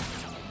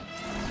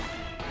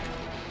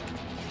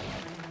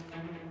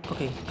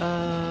 Okay,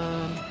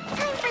 Time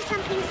for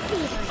something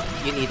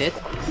savory. you need it.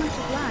 Much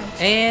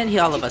obliged. And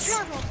heal all of To us.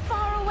 travel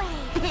far away.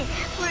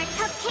 For a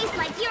tough case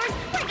like yours,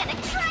 we're gonna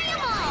try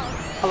them all.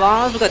 As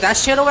long as we got that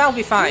shit around, we'll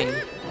be fine.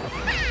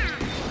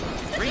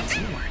 Great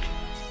teamwork.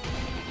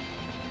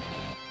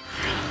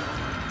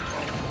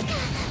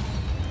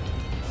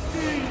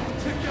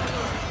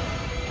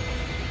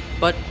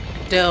 But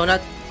they'll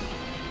not.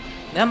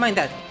 Never mind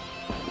that.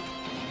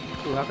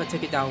 Ooh, I can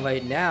take it down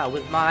right now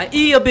with my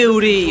E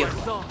ability.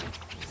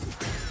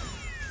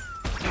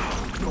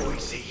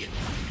 Noisy.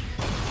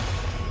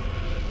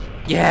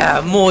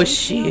 Yeah, more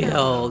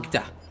shield.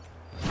 That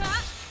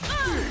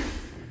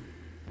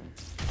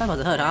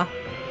wasn't hurt, huh?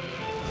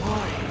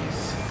 Why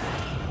is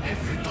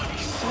everybody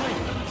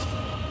silent?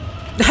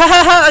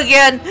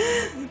 Again!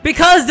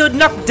 Because they're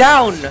knocked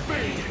down!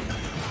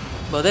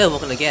 Well, they're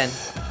working again.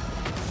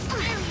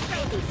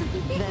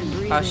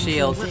 Our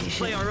shield. Let's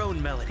play our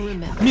own melody.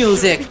 Remember.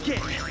 Music!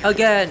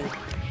 Again!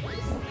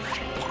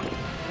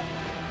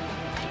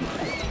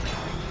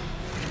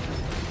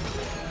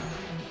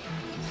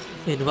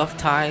 In rough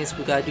times,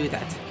 we gotta do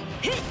that.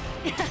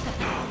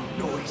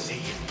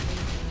 Noisy.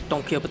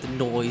 Don't care about the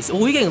noise. Oh,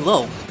 we're getting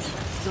low.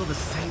 Still the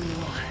same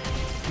one.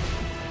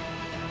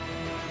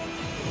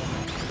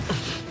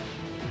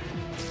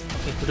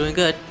 We're doing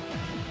good.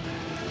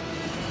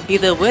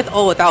 Either with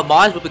or without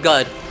mods, we'll be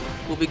good.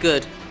 We'll be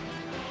good.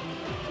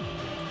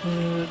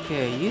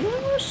 Okay, you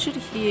should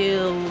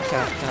heal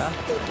Kafka.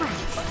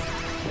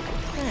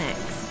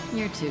 Thanks.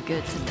 You're too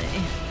good to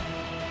me.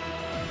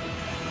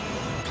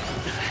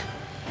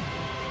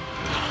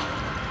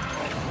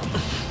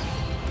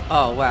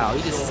 Oh wow,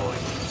 you just...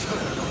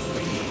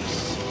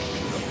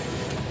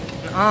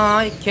 you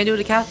can't do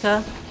the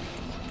Kafka.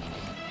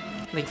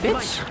 Like,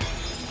 bitch.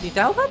 You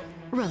down one?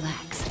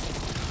 Relax.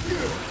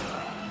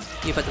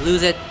 You're about to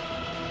lose it.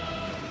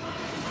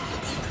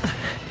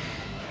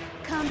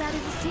 Combat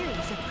is a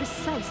series of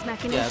precise Yeah,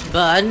 machinations.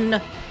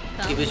 button.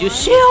 Give us your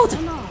shield.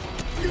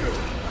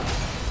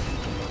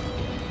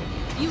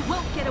 You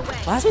won't get away.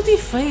 Why is with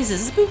these phrases?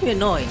 This is gonna be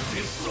annoying.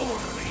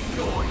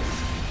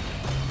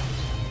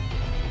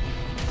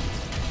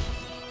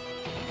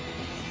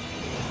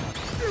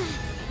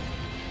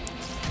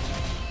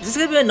 This is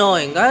gonna be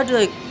annoying. I had to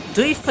like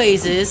 3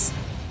 phases.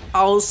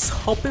 I was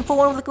hoping for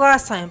one of the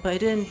last time, but I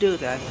didn't do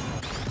that.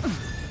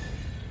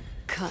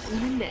 Caught in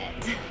the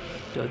net.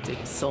 They're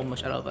taking so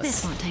much out of us.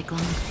 This won't take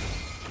long.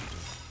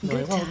 No,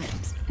 Good it won't.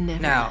 times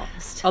never Now,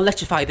 last.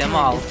 electrify them Time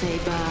all. to say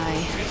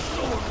bye.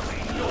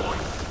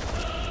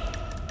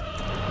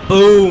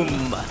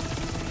 Boom!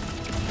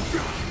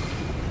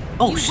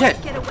 Oh shit!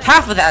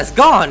 Half of that's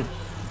gone!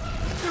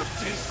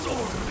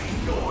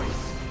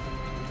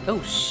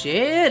 Oh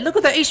shit! Look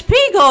at the HP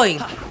going!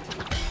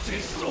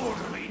 Stand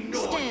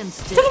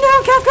still. Take it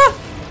down, Kafka!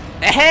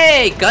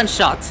 Hey!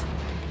 Gunshot!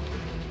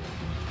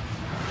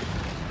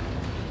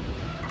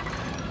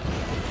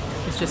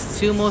 It's just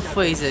 2 more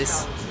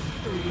phrases.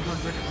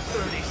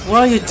 What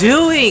are you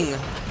doing?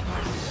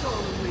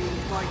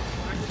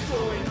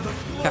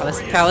 Callus,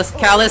 Callus,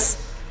 Callus!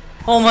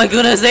 Oh my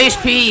goodness,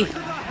 HP!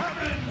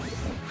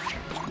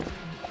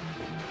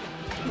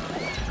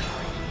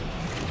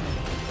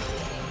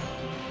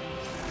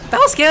 That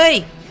was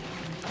scary!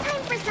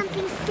 Time for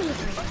something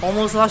savory.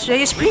 Almost lost your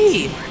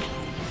HP!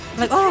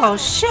 Like, oh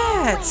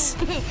shit!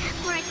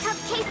 For a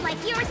tough case like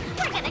yours,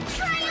 we're gonna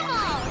try them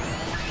all.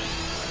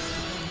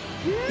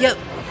 Yep,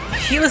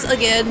 heal us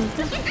again!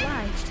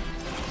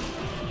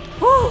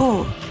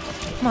 Oh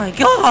my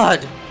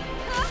god!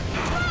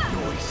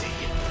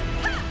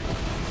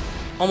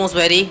 Almost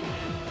ready.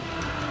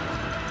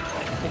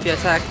 If you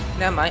attack,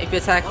 never mind. If you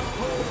attack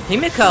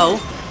Himiko,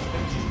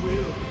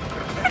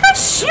 I got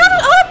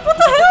shielded up. What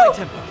the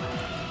hell?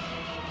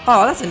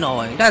 Oh, that's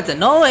annoying. That's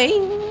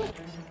annoying.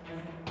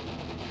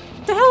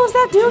 What the hell is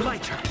that, dude?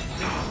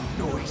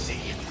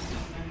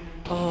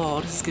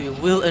 Oh, this is gonna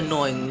be real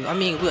annoying. I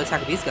mean, we'll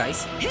attack these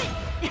guys.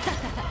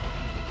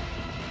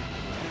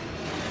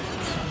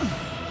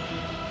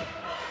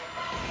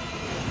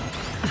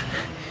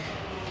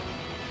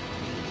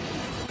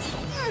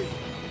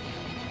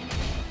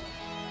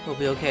 We'll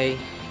be okay.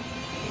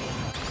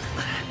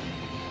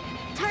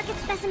 Target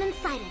specimen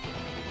sighted.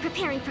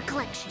 Preparing for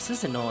collection. This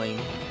is annoying.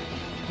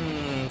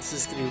 This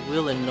is gonna be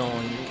real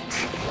annoying.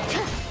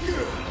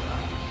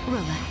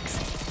 Relax.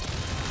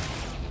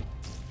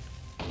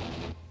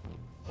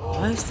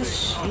 Why is the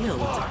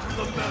shield?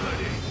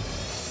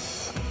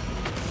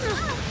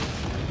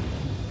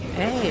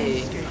 Hey!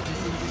 Escape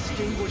is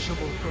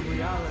indistinguishable from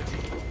reality.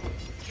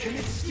 Can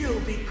it still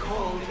be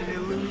called an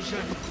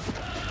illusion?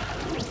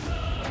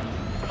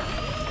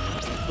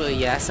 But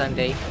yeah,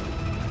 Sunday.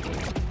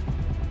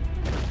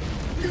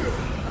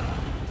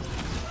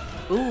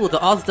 Ooh, the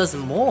odds does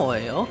more.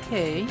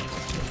 Okay.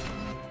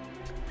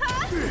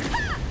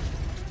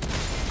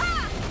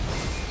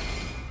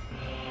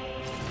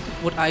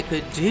 What I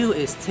could do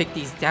is take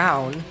these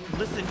down.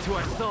 Listen to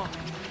our song.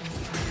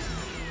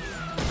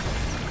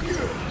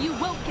 You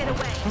won't get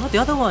away. Oh, the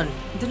other one.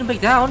 It didn't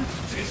break down.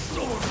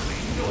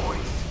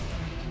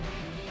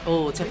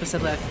 Oh,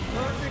 10% left.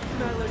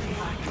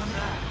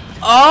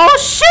 Oh,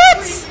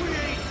 shit!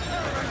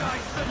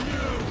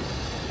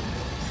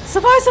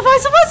 Survive, survive,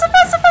 survive,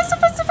 survive, survive,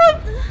 survive, survive!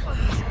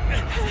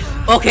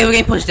 Okay, we're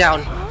getting pushed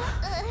down.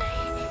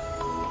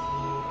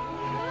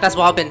 That's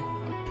what happened.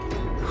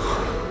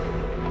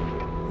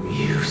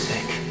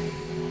 Music.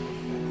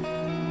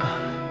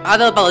 I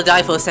thought about to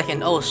die for a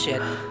second. Oh,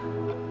 shit.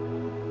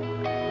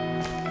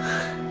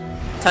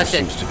 Touch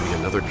it. Seems to be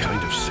another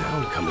kind of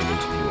sound coming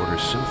into the Order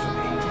Symphony.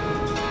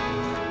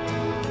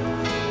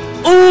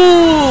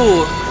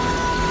 Ooh!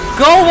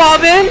 Go,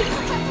 Robin!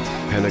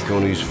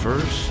 Penacony's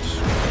first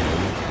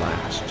and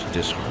last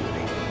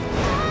disharmony.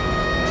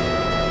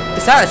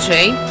 Is that a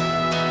train?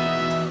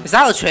 Is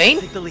that a train?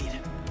 Take the lead.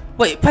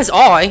 Wait, press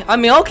I. I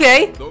mean,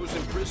 okay. Those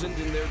imprisoned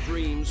in their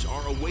dreams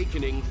are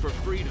awakening for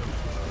freedom.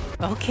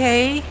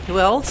 Okay,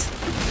 well.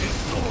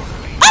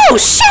 Oh,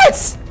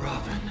 shit!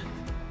 Robin,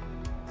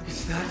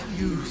 is that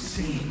you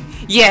singing?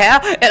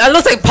 Yeah, and it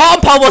looks like Pom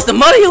Pom was the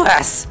money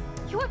ass.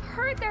 You have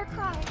heard their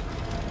cries.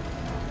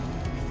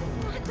 This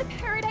is not the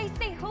paradise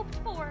they hoped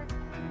for.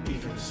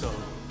 Even so,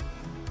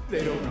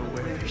 they don't know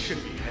where they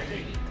should be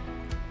heading.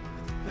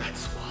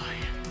 That's why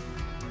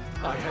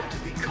I had to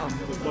become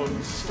the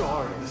lone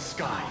star in the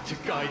sky to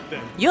guide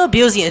them. You're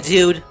abusing it,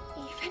 dude.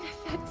 Even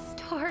if that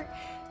star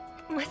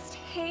must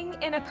hang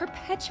in a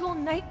perpetual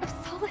night of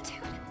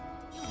solitude.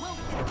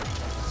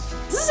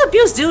 This is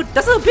abuse, dude.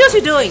 That's an abuse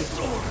you're doing.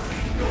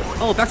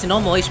 Oh, back to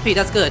normal HP.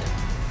 That's good.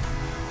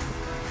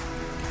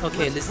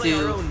 Okay, let's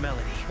do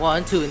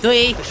 1, 2, and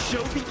 3.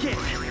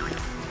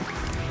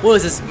 What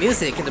is this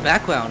music in the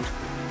background?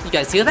 You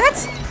guys hear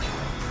that?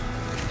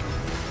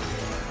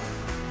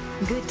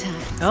 Good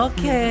time.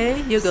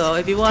 Okay, you go,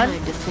 everyone.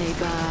 Time to say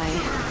bye.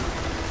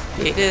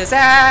 Eat his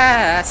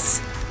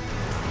ass.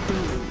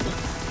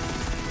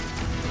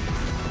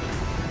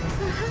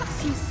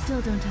 Perhaps you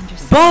still don't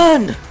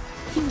understand. Burn!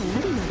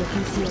 Humanity never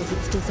conceals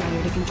its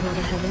desire to control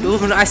the heavens. We're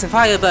from Ice and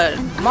Fire, but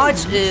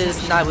March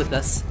is not with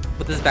us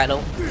with this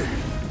battle.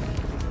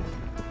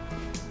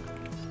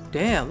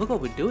 Damn, look what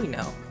we're doing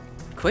now.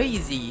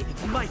 Crazy.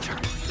 It's my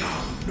turn.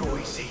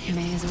 Noisy.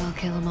 May as well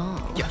kill them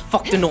all. Yeah,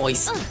 fuck the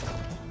noise.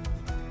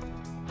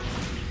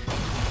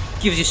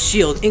 Gives you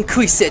shield,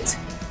 increase it.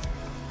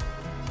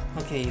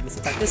 Okay, let's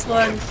attack this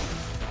one.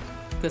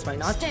 Because why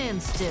not?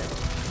 Stand still.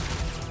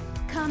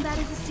 Combat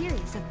is a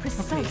series of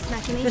precise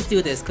machinations. Let's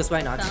do this, because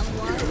why not?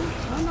 Someone,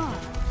 come on.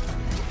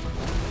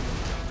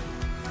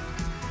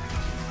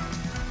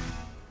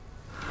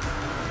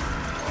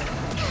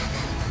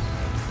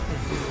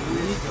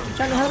 You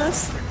trying to hurt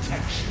us?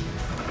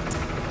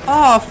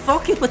 Oh,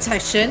 fucking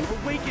protection.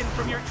 Awaken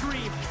from your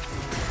dream.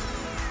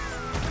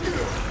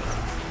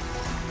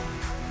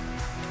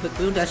 Look,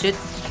 do that shit.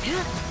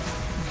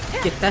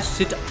 Get that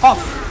shit off.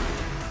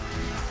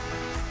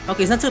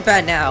 Okay, it's not too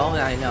bad now.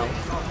 I know.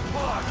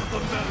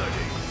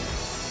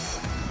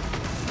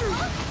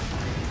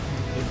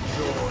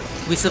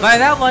 We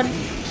survived that one.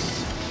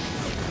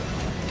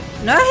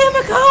 Now here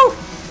we go.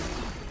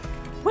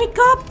 Wake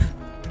up.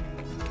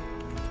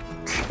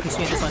 Please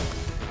me this one.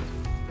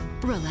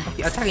 Relax.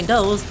 Okay, attacking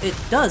those, it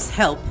does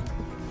help.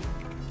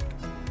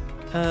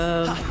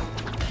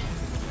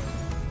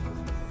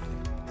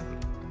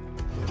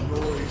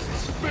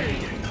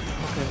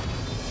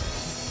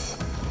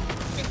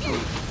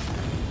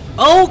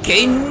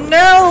 Okay,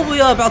 now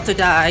we are about to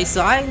die,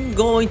 so I'm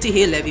going to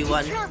heal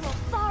everyone. Travel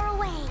far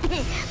away.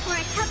 For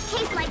a tough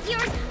case like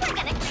yours, we're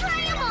gonna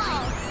try them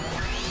all.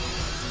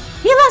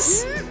 Heal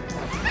us!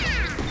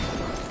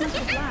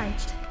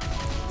 Obliged.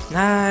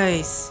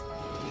 Nice.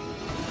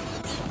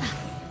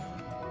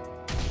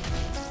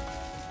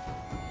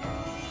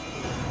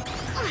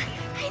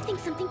 I think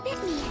something bit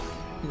me.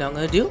 You know what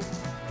I'm gonna do?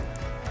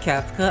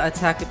 Kafka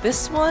attack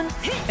this one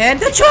and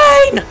the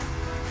train!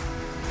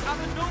 I'm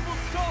a noble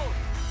soul.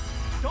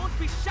 Don't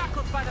be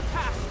shackled by the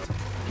past.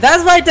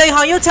 That's right,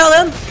 Daehan, you tell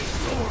him!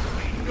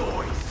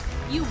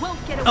 You won't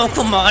get away. Oh,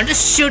 come on,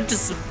 this shit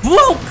just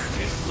broke!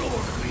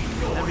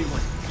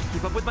 Everyone,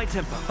 keep up with my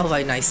tempo.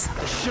 Alright, nice.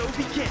 The show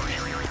begins.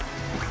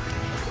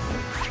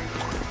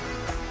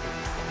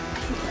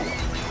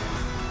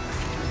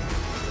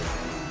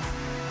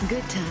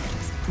 Good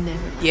times.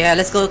 Never. Yeah,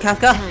 let's go,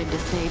 Kafka. Time to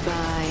say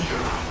bye.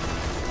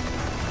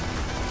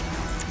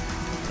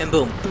 And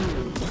boom.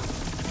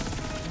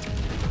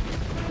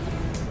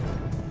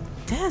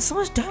 Damn, so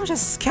much damage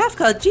as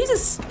Kafka,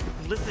 Jesus!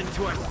 Listen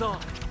to our song.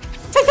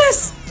 Take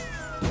this!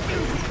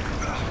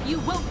 You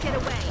won't get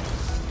away.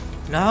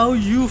 Now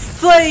you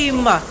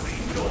flame!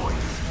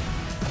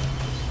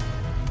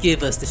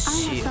 Give us the I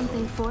have shield.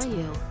 something for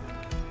you.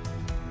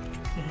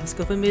 Yeah, let's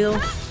go for the middle.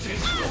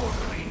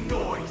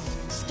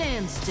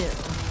 Stand still.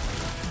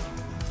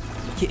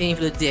 Keep aiming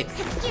for the dick.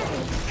 Excuse me,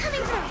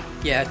 coming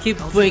through. Yeah, keep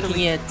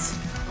breaking it.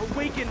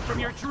 Awaken from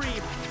your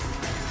dream.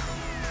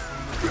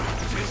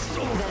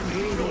 That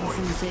breathing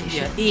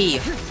sensation. Yeah, E.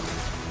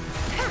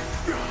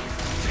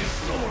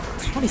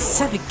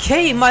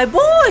 27k, my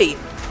boy!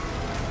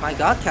 My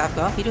god,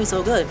 Kafka, you're doing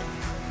so good.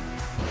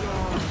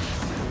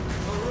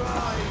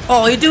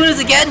 Oh, you're doing this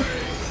again?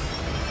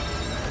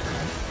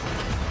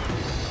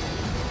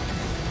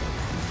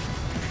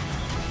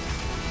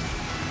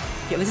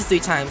 Yeah, this is 3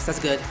 times, that's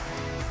good.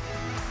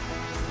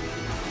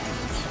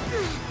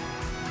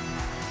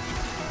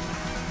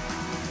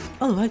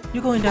 Alright,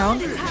 you're going down.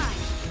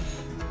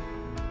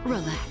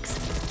 Relax.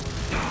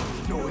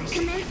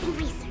 Commencing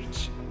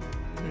research.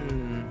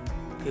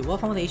 Okay, well, I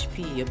found the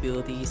HP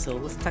ability, so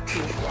let's attack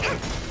you.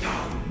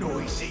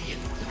 Noisy.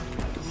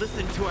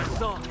 Listen to our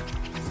song.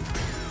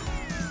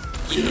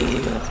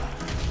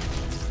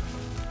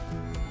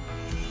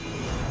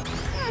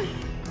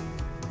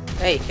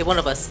 Hey, hit one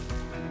of us.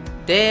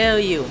 Dare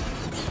you.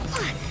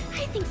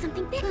 I think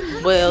something bit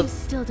me. Well,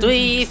 still don't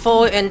 3,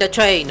 4, and the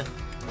train.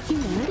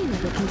 Humanity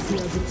never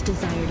conceals its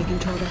desire to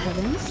control the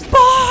heavens.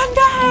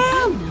 Bonding!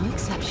 I'm no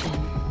exception.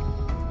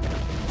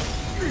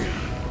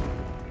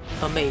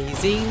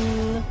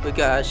 Amazing. We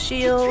got a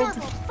shield.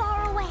 Travel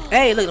far away.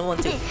 Hey, look at the 1,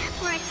 2.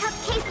 For a tough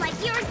case like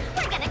yours,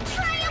 we're gonna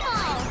try them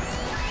all.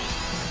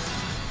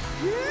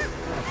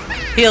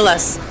 Heal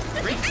us.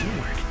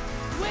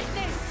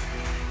 Witness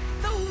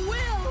the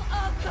will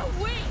of the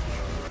weak.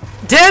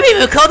 Damn it,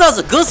 Miko, that was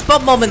a good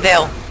spot moment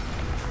there.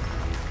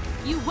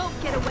 You won't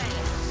get away.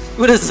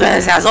 With his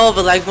ass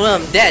over like when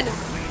I'm dead.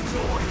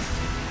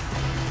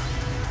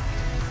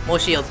 More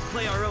shield.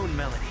 Play our own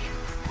melody.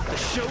 The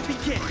show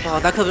begins. Oh,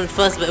 that could have been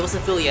first, but it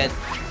wasn't full yet.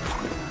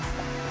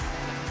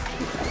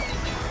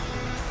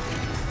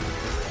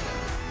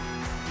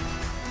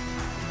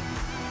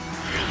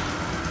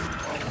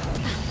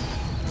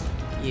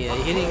 Yeah,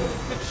 you're hitting.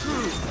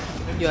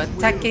 You're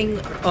attacking.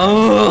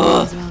 Oh!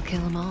 Might as well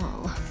kill them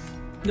all.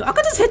 No, I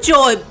could just hit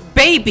your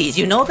babies.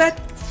 You know that?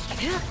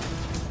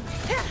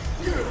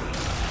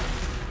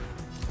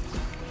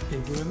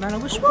 No matter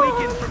which one.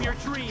 Awaken from your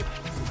dream.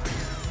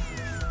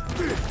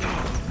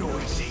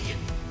 Noisy.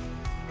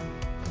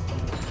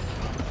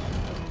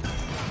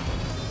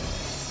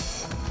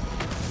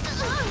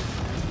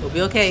 We'll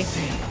be okay.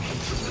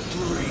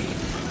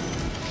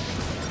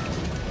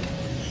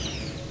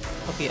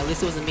 Okay, at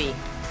least it wasn't me.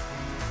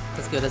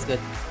 That's good, that's good.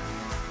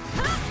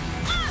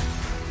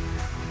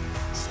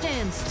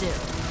 Stand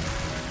still.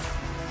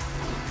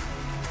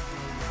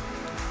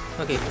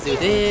 Okay, let's do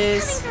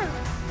this.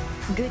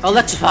 Good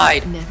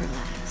Electrified! never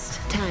last.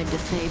 Time to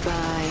say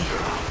bye.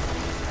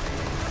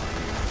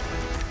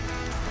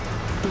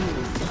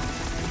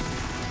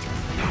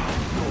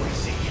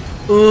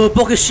 Ooh,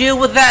 poke a shield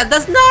with that.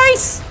 That's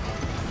nice!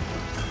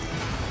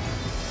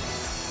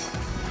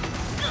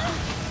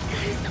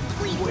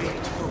 Wait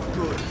for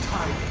good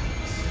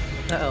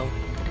tidings. Uh-oh.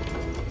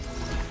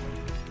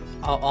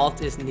 Our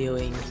alt is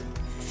newing.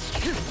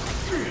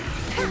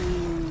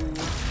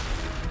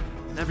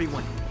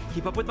 Everyone,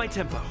 keep up with my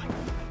tempo.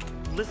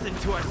 Listen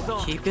to our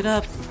song. Keep it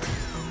up.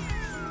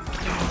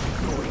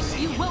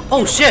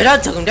 Oh shit,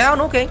 that took him down,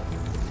 okay.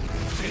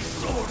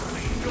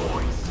 Disorderly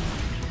noise.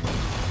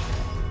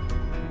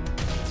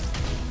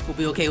 We'll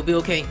be okay, we'll be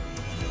okay.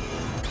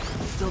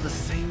 Still the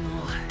same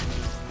one.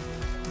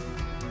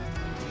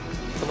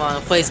 Come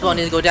on, phase 1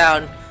 needs to go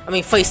down. I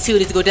mean, phase 2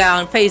 needs to go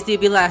down. Phase 3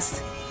 be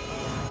last.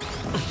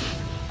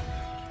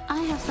 I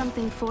have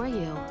something for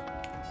you.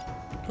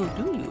 Oh,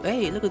 do you?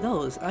 Hey, look at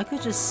those. I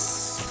could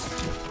just...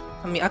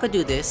 I mean, I could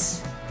do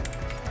this.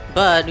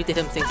 But we did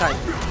him at the same time.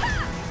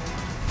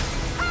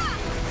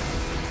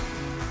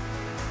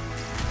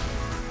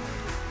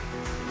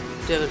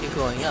 They're gonna be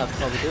going up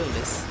while we're doing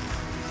this.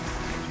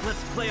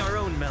 Let's play our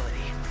own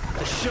melody.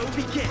 The show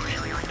begins.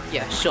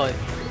 Yeah, sure.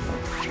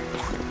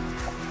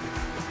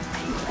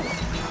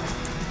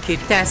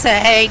 Keep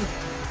dancing!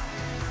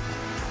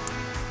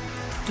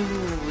 Do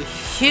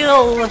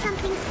heal!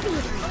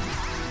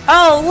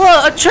 Oh,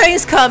 look! A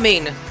train's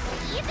coming! Even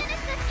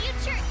if the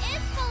future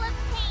is full of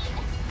pain,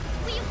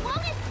 we won't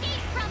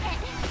escape from it.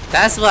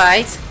 That's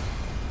right.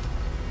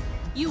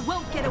 You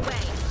won't get away.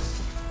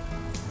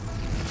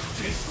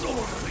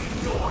 Disorderly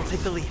noise.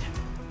 Take the lead.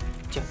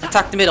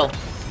 Attack the middle.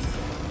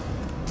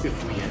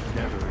 If we had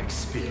never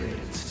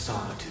experienced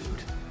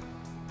solitude,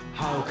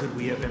 how could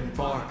we have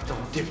embarked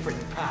on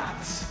different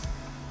paths?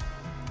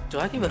 Do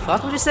I give a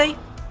fuck what you say?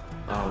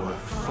 Our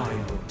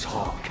final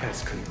talk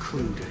has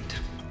concluded.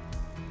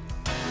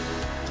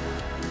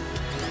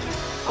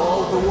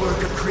 All the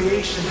work of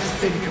creation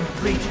has been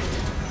completed.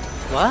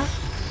 What?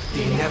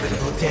 The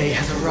inevitable day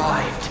has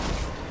arrived.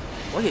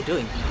 What are you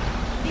doing?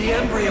 The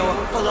embryo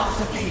of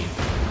philosophy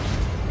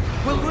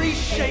will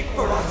reshape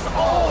for us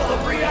all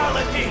of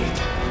reality.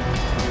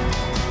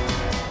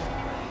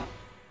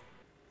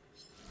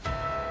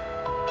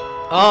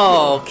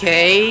 Oh,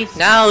 okay.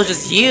 Now it's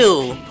just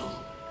you.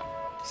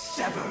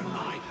 Sever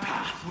my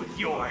path with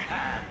your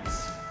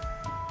hands.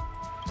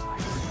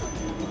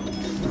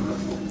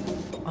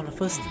 On the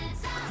first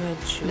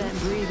quench. That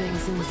breathing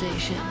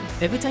sensation.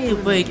 Every time you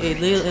break a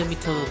little enemy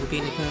total will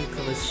gain a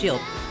cover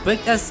shield.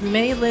 Break as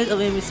many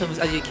little enemy totals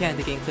as you can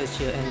to gain clear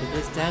shield and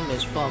reduce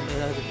damage from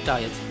another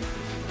diet.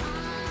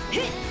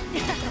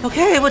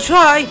 Okay, we'll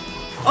try.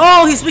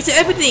 Oh, he's weak to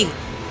everything.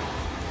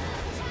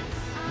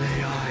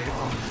 May I honor you?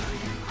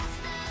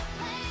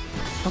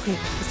 Okay,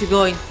 let's keep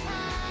going.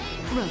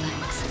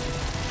 Relax.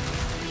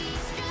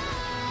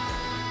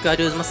 Gotta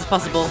do as much as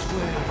possible.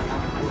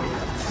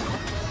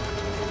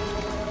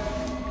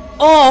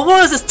 Oh,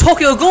 what is this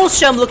Tokyo Ghoul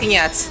shell I'm looking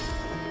at?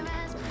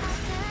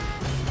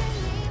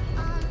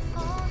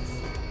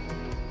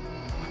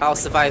 I'll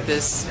survive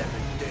this.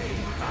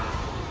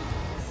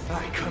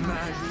 I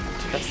command you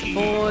to That's the heed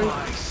boy.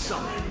 my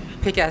summon.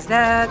 Pick as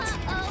that. I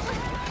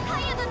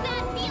have a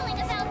bad feeling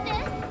about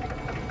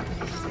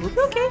this. We'll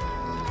be okay.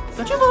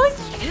 Don't you worry.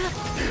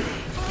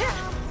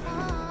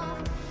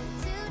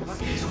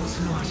 It was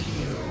not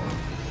you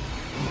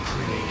who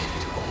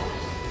created all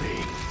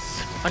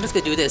things. I'm just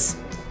gonna do this.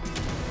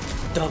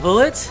 Double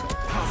it.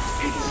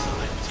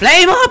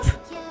 Flame up!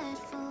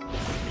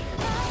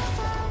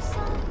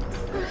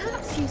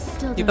 Perhaps you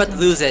still You're about to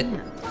lose it.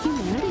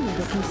 Humanity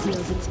never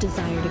conceals its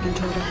desire to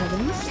control the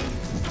heavens.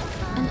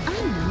 And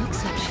I'm no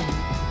exception.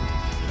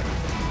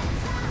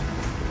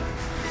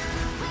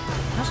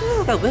 How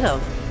should I get rid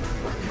of? It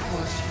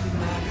was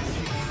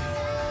humanity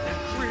that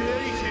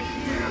created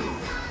you.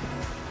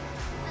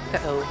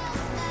 Uh-oh.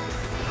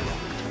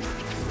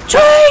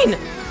 Train!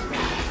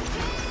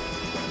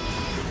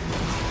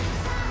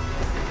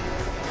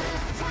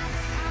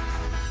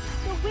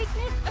 The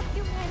weakness of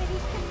humanity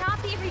cannot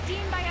be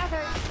redeemed by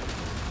others.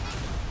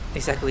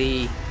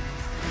 Exactly.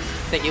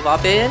 Thank you,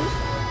 Robin.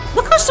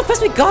 Look how much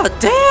defense we got!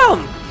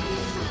 Damn!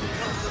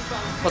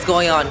 What's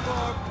going on?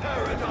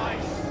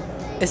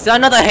 Is that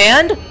another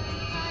hand?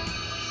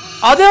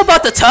 Are they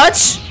about to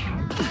touch?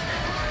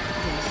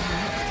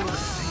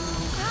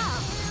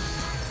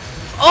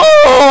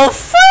 Oh,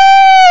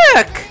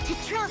 fuck!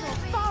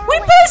 We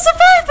both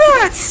survived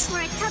that!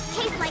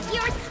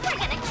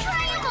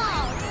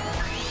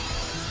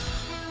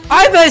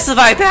 I barely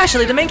survived,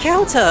 actually, the main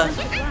character.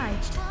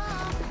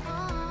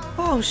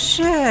 Oh,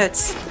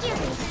 shit.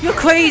 You're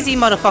crazy,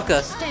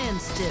 motherfucker.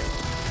 Stand still.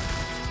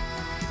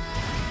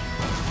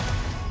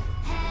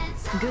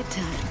 Good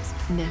times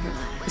never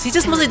last. Is he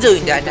just mostly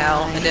doing that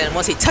now? And then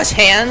once he touch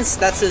hands,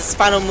 that's his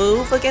final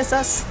move against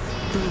us?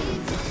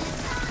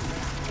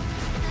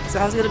 Is that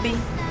how it's gonna be?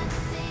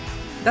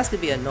 That's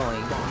gonna be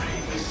annoying.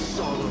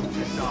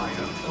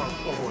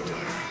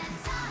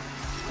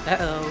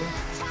 Uh-oh.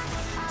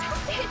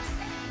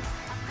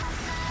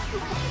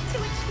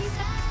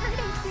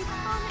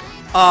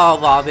 Oh,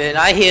 Robin,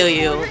 I hear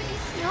you.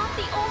 Not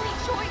the only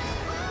choice.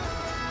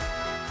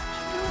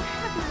 No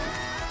happiness.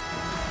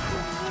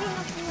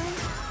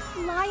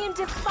 Lie and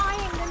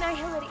defying the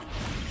nihility.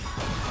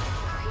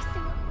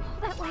 Embracing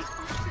all that life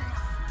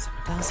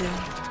offers.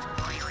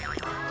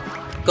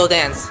 Go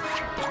dance.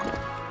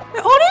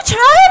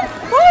 Oni-chan!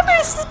 Where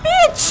is this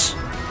bitch?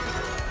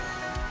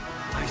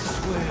 I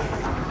swear.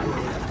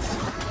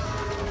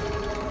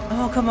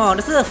 Oh, come on.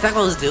 This is the fact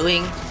what I was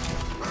doing.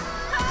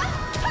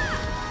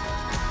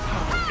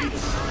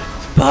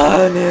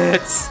 Burn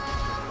it! I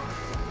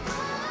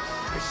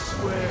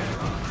swear.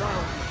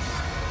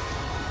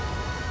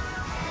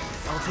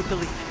 I'll take the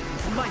lead.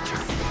 It's my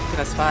turn.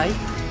 That's fine.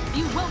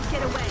 You won't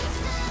get away.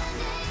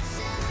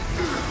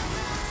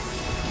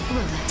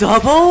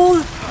 Double?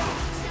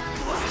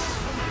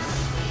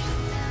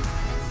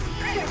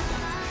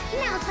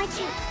 Now's my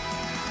chance.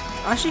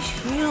 I should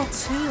heal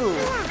too.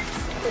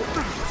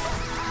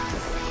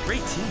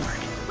 Great teamwork.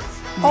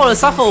 Oh,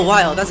 it's off for a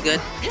while. That's good.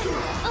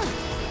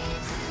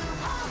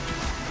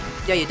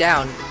 Yeah, you're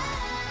down.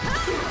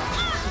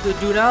 Good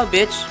do now,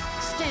 bitch.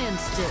 Stand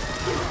still.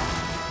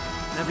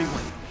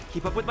 Everyone,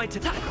 keep up with my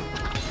attack.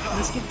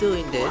 Let's keep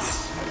doing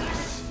this.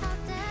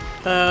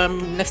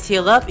 Next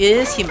heal up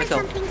is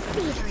Himiko.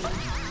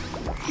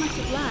 Much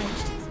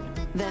obliged.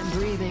 That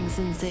breathing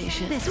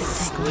sensation. This will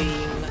take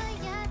Swing.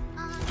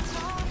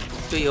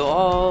 Do your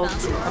ult.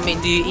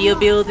 Do your E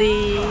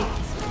ability.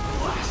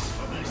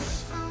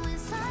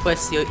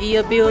 Press your E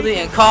ability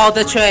and call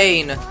the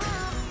train.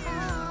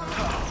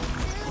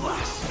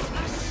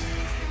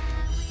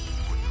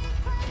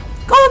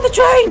 Go on the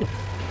train!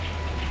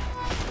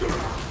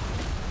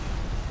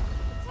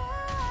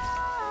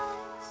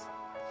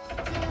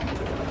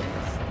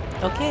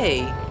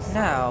 Okay,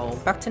 now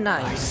back to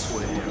 9.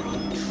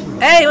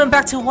 Hey, went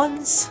back to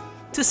 1s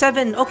to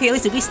 7. Okay, at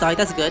least it restarted.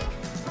 That's good.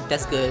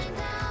 That's good.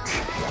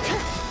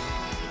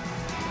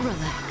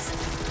 Relax.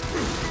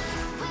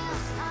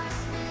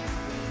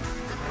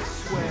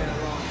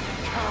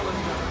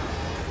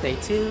 Day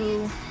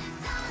 2.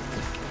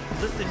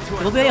 Listen to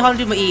We'll be able to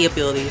do my E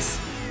abilities.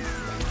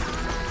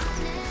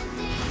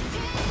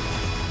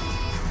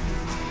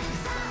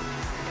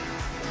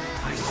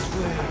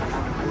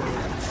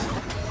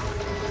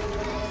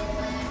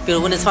 Gonna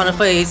win this final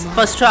phase.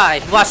 First try.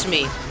 Watch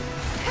me.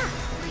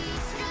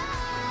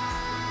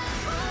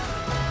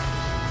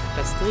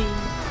 That's 3.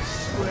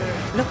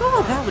 Look at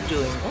all that we're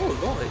doing. Oh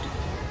lord.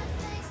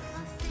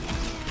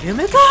 Here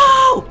we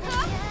go!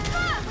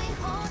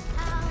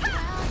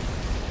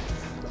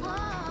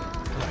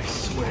 I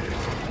swear.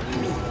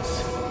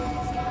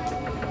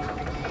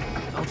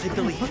 I'll take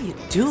the lead. What are you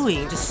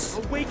doing? Just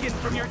awaken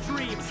from your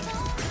dreams.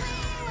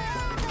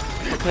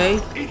 okay.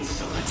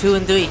 2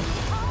 and 3.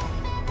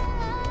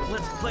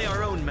 Let's play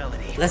our own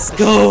melody. Let's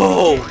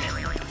go!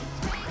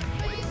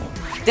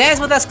 Dance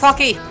with us,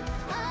 Clocky!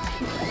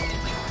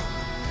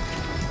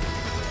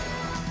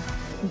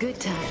 Good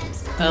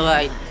times.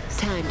 Alright.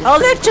 Time to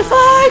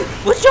Electrified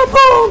with your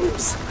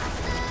bombs!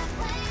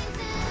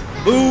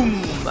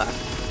 Boom!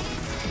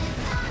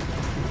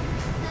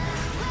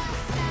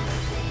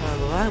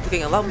 Alright, we're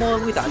getting a lot more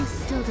than we done.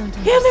 Still don't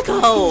Here we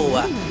go!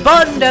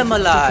 Burn them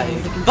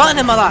alive! Burn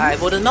them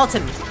alive or they'll melt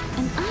him!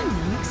 And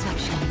I'm no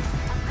exception.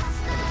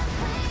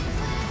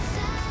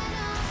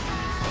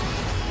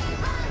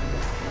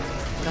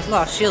 That's a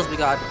lot of shields we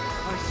got.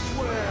 I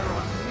swear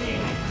on me.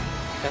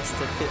 That's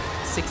the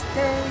 6th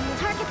day.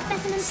 Target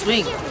specimen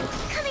Swing.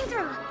 coming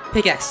through.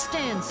 Pickaxe.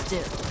 stand still.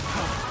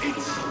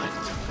 Excellent.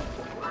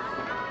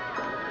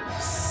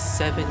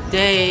 7th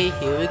day.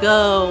 Here we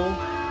go.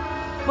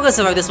 We're gonna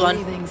survive this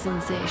one. Breathing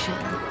sensation.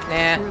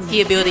 Nah,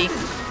 E ability.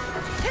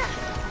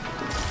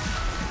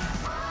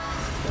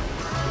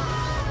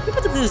 You're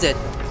about to lose it.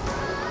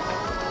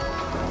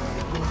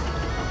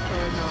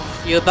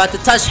 You're about to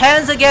touch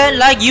hands again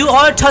like you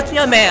are touching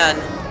a man.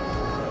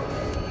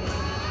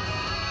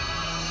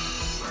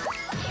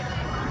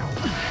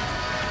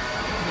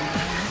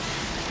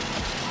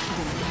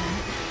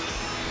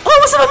 Oh,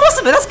 what's up with most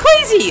of it? That's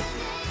crazy!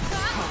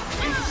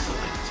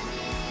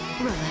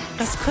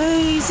 That's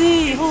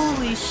crazy!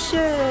 Holy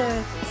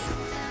shit!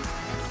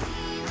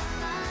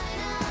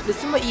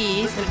 Listen to my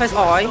E's and press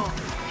I.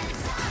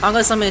 I'm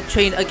gonna summon the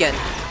train again.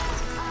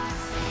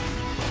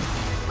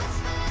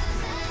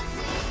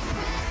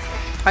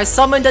 I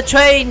summoned the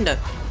train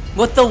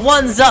with the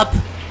ones up.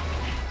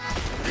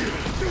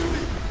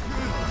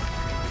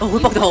 Oh, we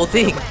broke the whole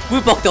thing. We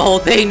broke the whole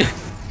thing.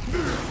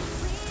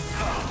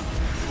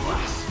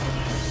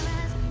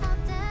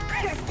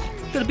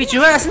 Gonna beat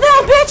your ass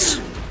now,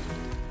 bitch.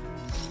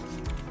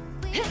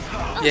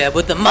 Yeah,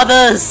 with the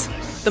mothers,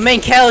 the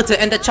main character,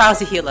 and the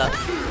Chelsea healer.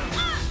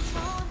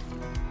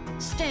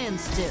 Stand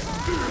still.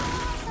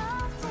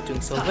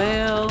 Doing so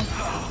well.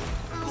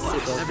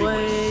 Super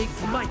break.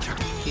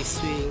 He's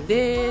swinging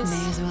this.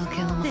 May as well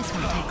kill him. This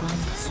won't take long.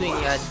 Swing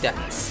at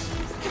that.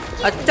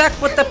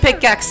 Attack with the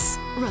pickaxe.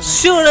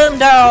 Shoot him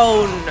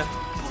down.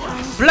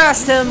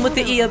 Blast him with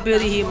the E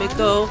ability,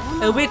 Himiko.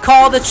 And we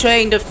call the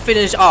train to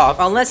finish off.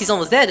 Unless he's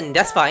almost dead, and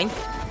that's fine.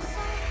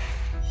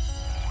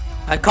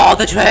 I call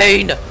the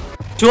train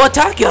to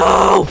attack you.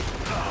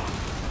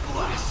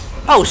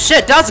 Oh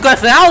shit, that was a grand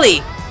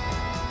finale.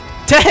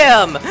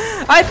 Damn,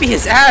 I beat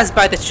his ass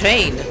by the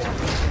train.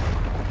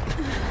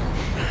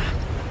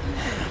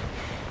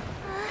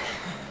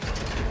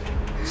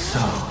 So,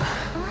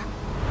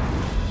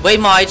 wait,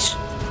 Marge.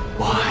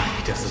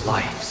 Why does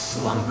life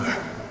slumber?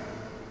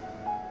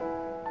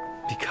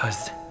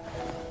 Because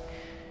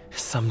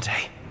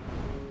someday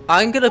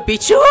I'm gonna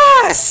beat your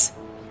ass.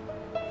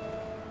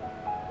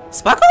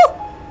 Sparkle?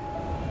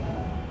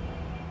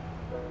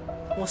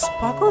 Was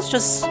Sparkle's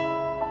just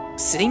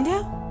sitting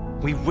there?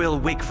 we will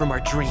wake from our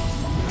dreams.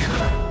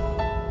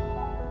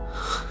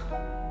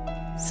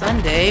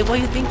 Sunday, what are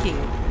you thinking?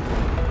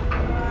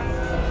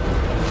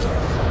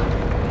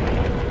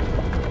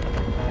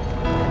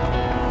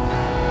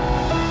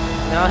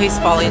 Now he's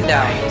falling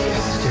down.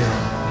 Still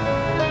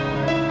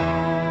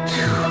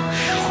too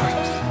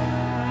short.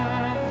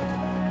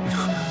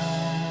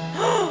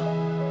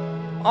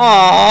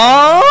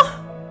 Aww!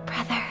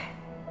 Brother,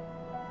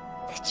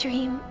 the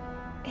dream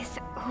is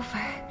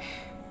over.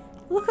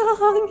 Look at her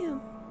hugging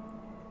him.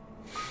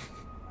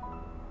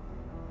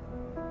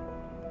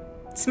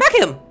 Smack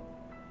him!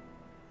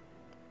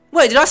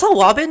 Wait, did I saw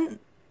Robin?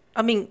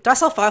 I mean, did I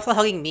saw Firefly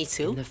hugging me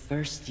too? In the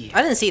first year,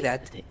 I didn't see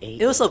that.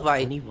 It was so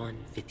bright.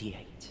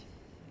 2158.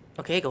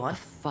 Okay, go on. A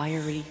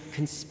fiery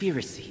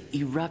conspiracy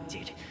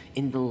erupted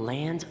in the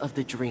land of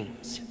the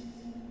dreams.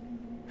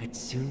 It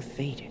soon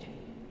faded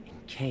in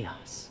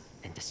chaos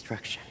and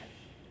destruction.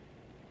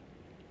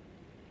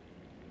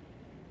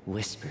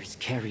 Whispers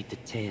carried the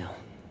tale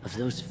of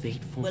those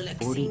fateful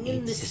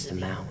 48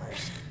 system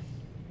hours,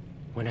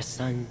 when a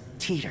sun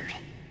teetered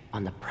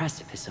on the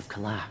precipice of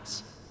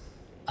collapse.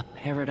 A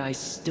paradise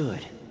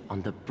stood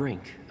on the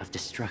brink of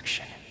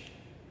destruction,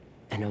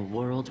 and a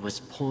world was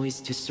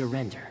poised to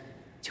surrender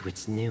to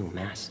its new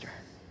master.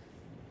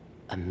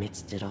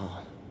 Amidst it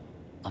all,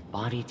 a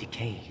body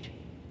decayed,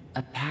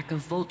 a pack of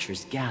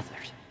vultures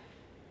gathered,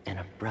 and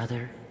a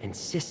brother and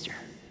sister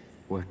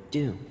were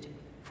doomed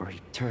for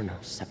eternal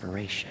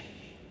separation.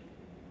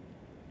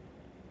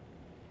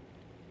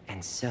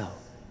 And so,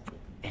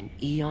 an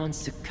eon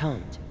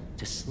succumbed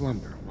to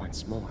slumber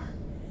once more.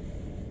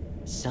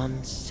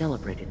 Some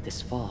celebrated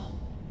this fall,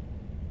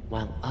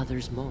 while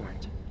others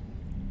mourned.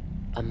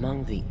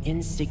 Among the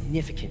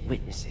insignificant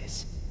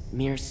witnesses,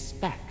 mere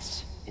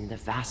specks in the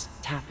vast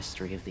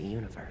tapestry of the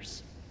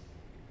universe.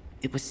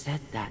 It was said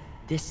that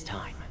this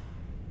time,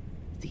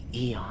 the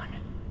Eon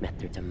met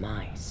their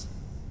demise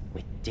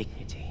with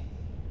dignity.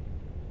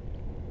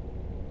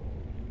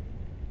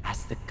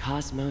 As the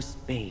cosmos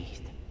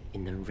bathed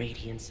in the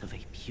radiance of a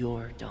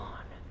pure dawn,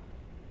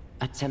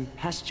 a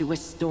tempestuous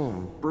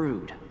storm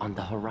brewed on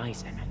the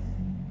horizon.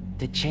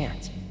 The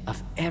chant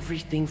of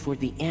everything for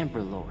the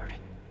Amber Lord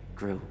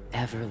grew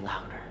ever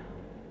louder.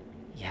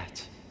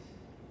 Yet,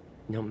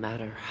 no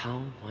matter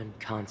how one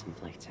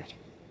contemplates it,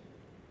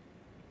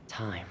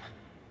 time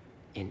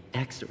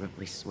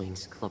inexorably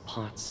swings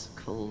Klapot's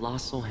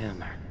colossal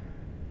hammer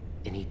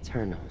in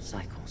eternal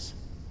cycles.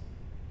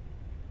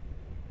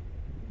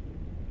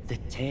 The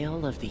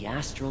tale of the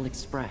Astral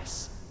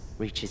Express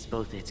reaches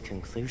both its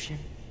conclusion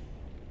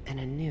and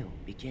a new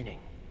beginning.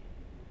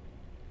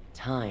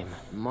 Time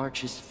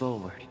marches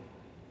forward,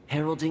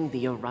 heralding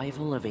the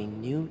arrival of a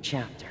new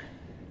chapter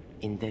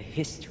in the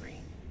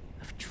history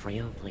of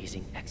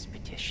trailblazing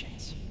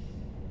expeditions.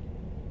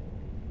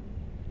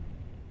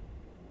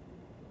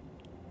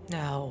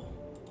 Now,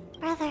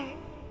 Brother,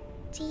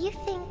 do you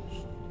think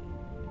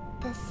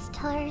the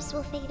stars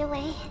will fade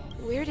away?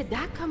 Where did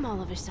that come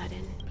all of a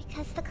sudden?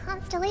 Because the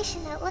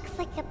constellation that looks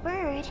like a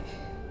bird,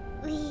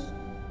 the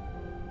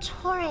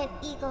Torrent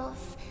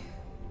Eagles,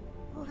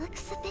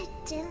 looks a bit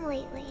dim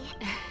lately.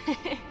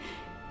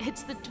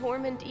 It's the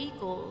Torment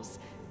Eagles.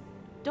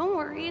 Don't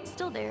worry, it's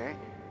still there.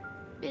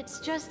 It's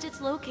just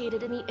it's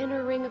located in the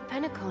inner ring of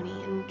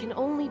Penacony and can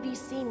only be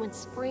seen when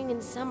spring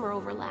and summer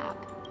overlap.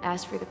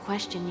 As for the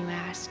question you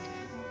asked,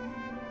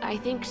 I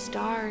think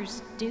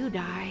stars do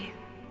die,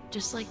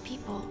 just like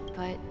people.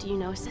 But do you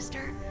know,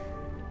 sister?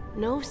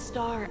 No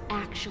star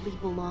actually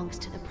belongs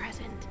to the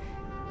present.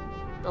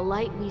 The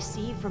light we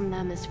see from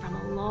them is from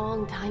a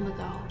long time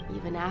ago,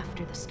 even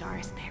after the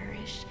stars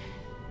perished.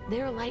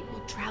 Their light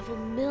will travel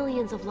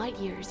millions of light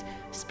years,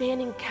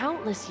 spanning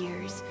countless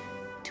years,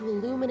 to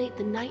illuminate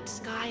the night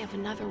sky of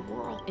another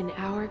world. In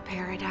our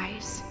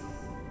paradise,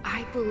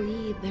 I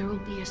believe there will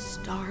be a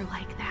star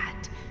like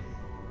that,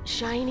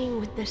 shining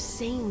with the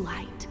same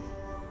light.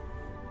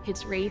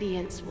 Its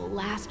radiance will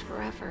last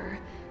forever,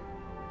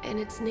 and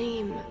its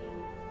name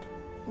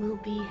will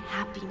be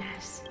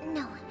happiness.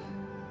 No,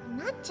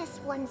 not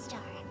just one star.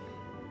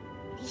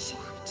 We should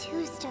have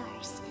 2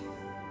 stars.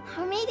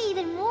 Or maybe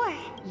even more.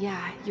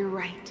 Yeah, you're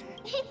right.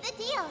 It's a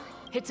deal.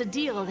 It's a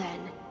deal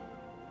then.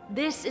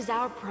 This is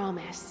our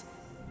promise,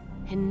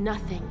 and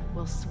nothing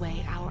will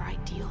sway our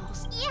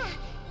ideals. Yeah,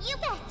 you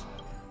bet.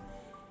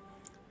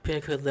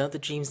 Pinnacle love the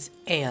dreams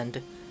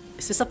and...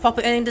 Is this a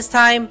proper ending this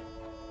time?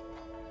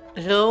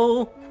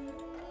 Hello?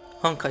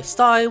 Honkai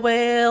Star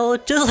Whale,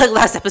 just like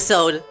last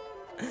episode.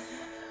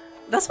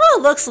 That's what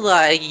it looks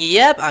like.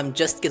 Yep, I'm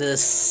just gonna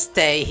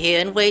stay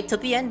here and wait till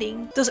the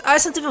ending. There's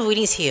some different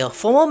readings here.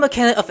 Formal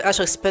mechanic of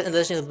actual spent in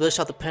the build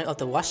the print of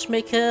the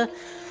watchmaker.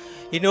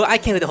 You know, I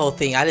can't read the whole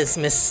thing. I just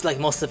missed like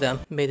most of them.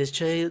 May this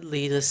journey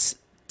lead us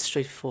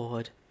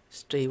straightforward.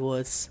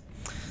 Straightwards.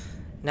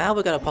 Now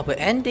we got a proper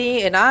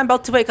ending, and I'm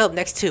about to wake up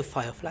next to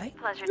Firefly.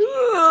 Pleasure to you.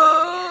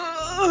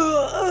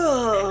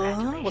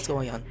 What's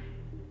going on?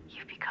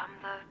 You've become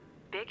the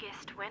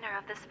biggest winner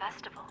of this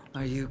festival.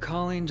 Are you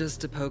calling just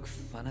to poke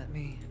fun at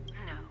me?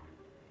 No.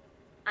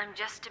 I'm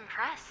just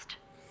impressed.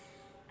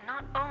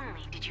 Not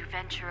only did you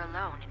venture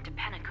alone into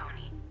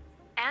Penacony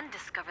and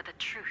discover the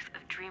truth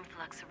of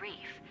Dreamflux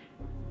Reef,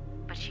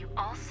 but you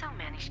also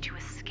managed to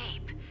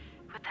escape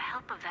with the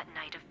help of that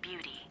Knight of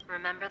Beauty.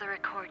 Remember the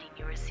recording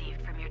you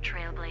received from your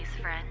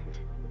Trailblazer friend?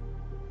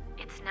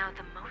 It's now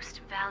the most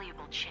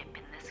valuable chip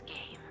in this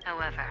game.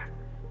 However,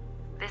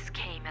 this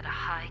came at a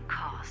high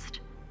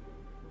cost.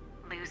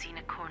 Losing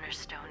a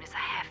cornerstone is a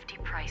hefty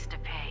price to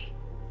pay.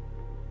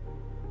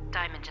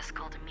 Diamond just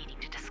called a meeting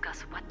to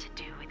discuss what to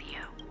do with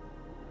you.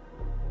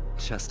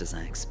 Just as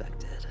I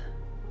expected.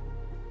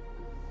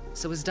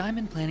 So is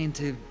Diamond planning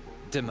to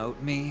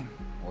demote me?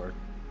 Or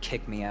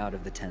kick me out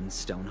of the 10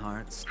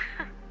 Stonehearts?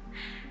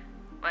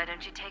 Why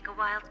don't you take a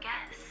wild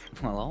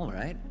guess? Well,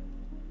 alright.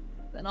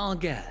 Then I'll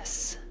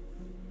guess.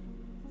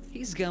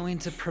 He's going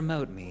to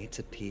promote me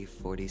to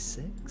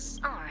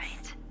P46?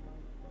 Alright.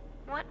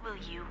 What will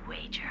you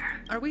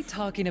wager? Are we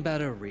talking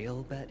about a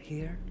real bet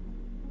here?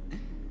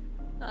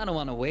 I don't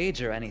want to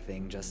wager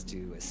anything just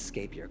to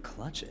escape your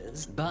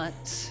clutches,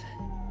 but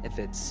if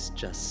it's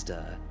just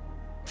a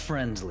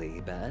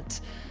friendly bet,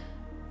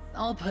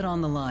 I'll put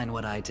on the line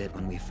what I did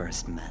when we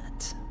first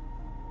met.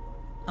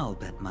 I'll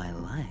bet my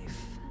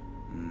life,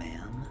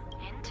 ma'am.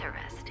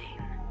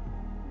 Interesting.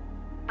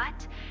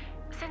 But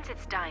since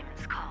it's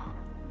Diamond's call,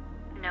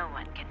 no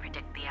one can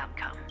predict the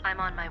outcome. I'm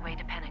on my way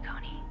to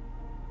Penacony.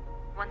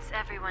 Once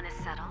everyone is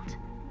settled,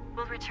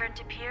 we'll return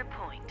to Pier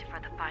Point for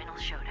the final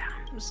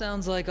showdown.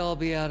 Sounds like I'll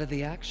be out of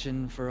the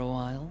action for a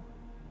while.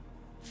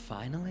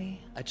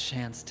 Finally, a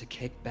chance to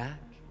kick back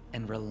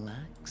and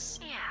relax.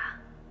 Yeah.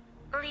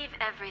 Leave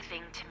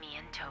everything to me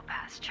and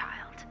Topaz,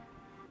 child.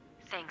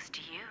 Thanks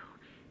to you,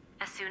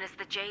 as soon as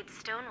the Jade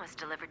Stone was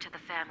delivered to the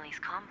family's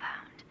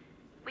compound,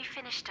 we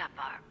finished up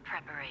our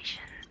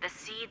preparations. The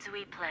seeds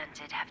we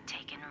planted have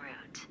taken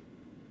root.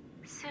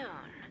 Soon,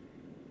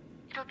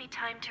 it'll be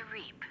time to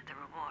reap the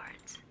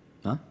rewards.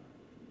 Huh?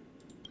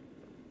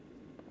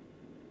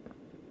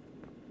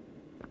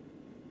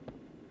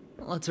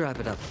 Let's wrap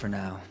it up for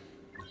now.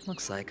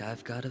 Looks like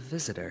I've got a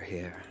visitor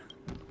here.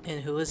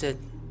 And who is it?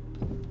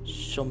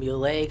 Show me your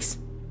legs.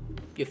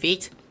 Your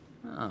feet.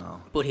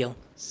 Oh. Boothill.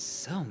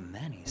 So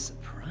many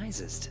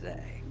surprises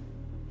today.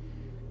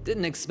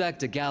 Didn't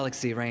expect a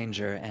Galaxy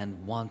Ranger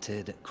and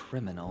wanted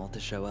criminal to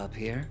show up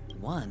here.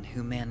 One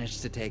who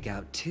managed to take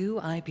out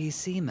 2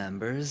 IPC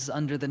members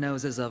under the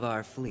noses of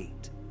our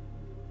fleet.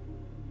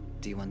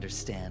 Do you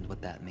understand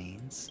what that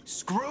means?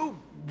 Screw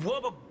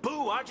wubba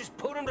boo, I just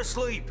put him to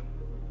sleep.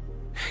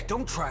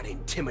 Don't try to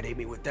intimidate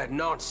me with that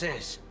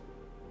nonsense.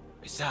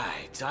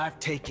 Besides, I've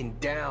taken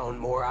down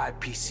more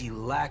IPC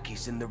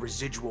lackeys than the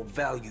residual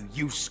value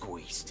you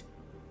squeezed.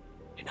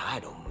 And I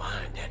don't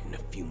mind adding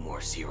a few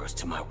more zeros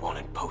to my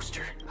wanted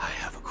poster. I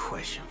have a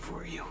question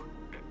for you.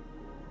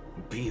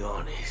 Be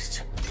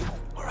honest,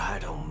 or I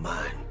don't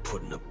mind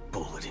putting a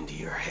bullet into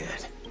your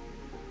head.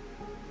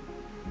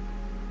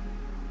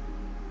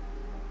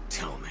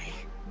 Tell me,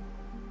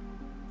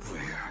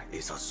 where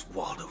is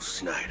Oswaldo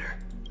Snyder?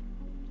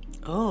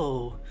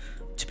 Oh,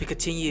 to be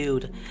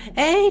continued.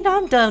 Hey, now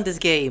I'm done with this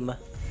game.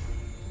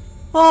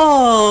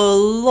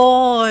 Oh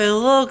Lord,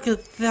 look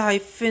at that, I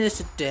finished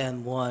the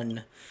damn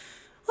one.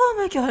 Oh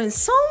my god, and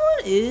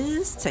someone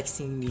is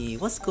texting me.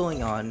 What's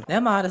going on?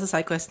 Never mind, that's a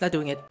side quest, not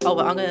doing it. Oh,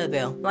 but I'm gonna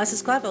avail. Like,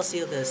 subscribe, I'll see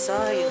you on the other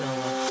side, you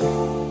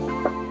know what.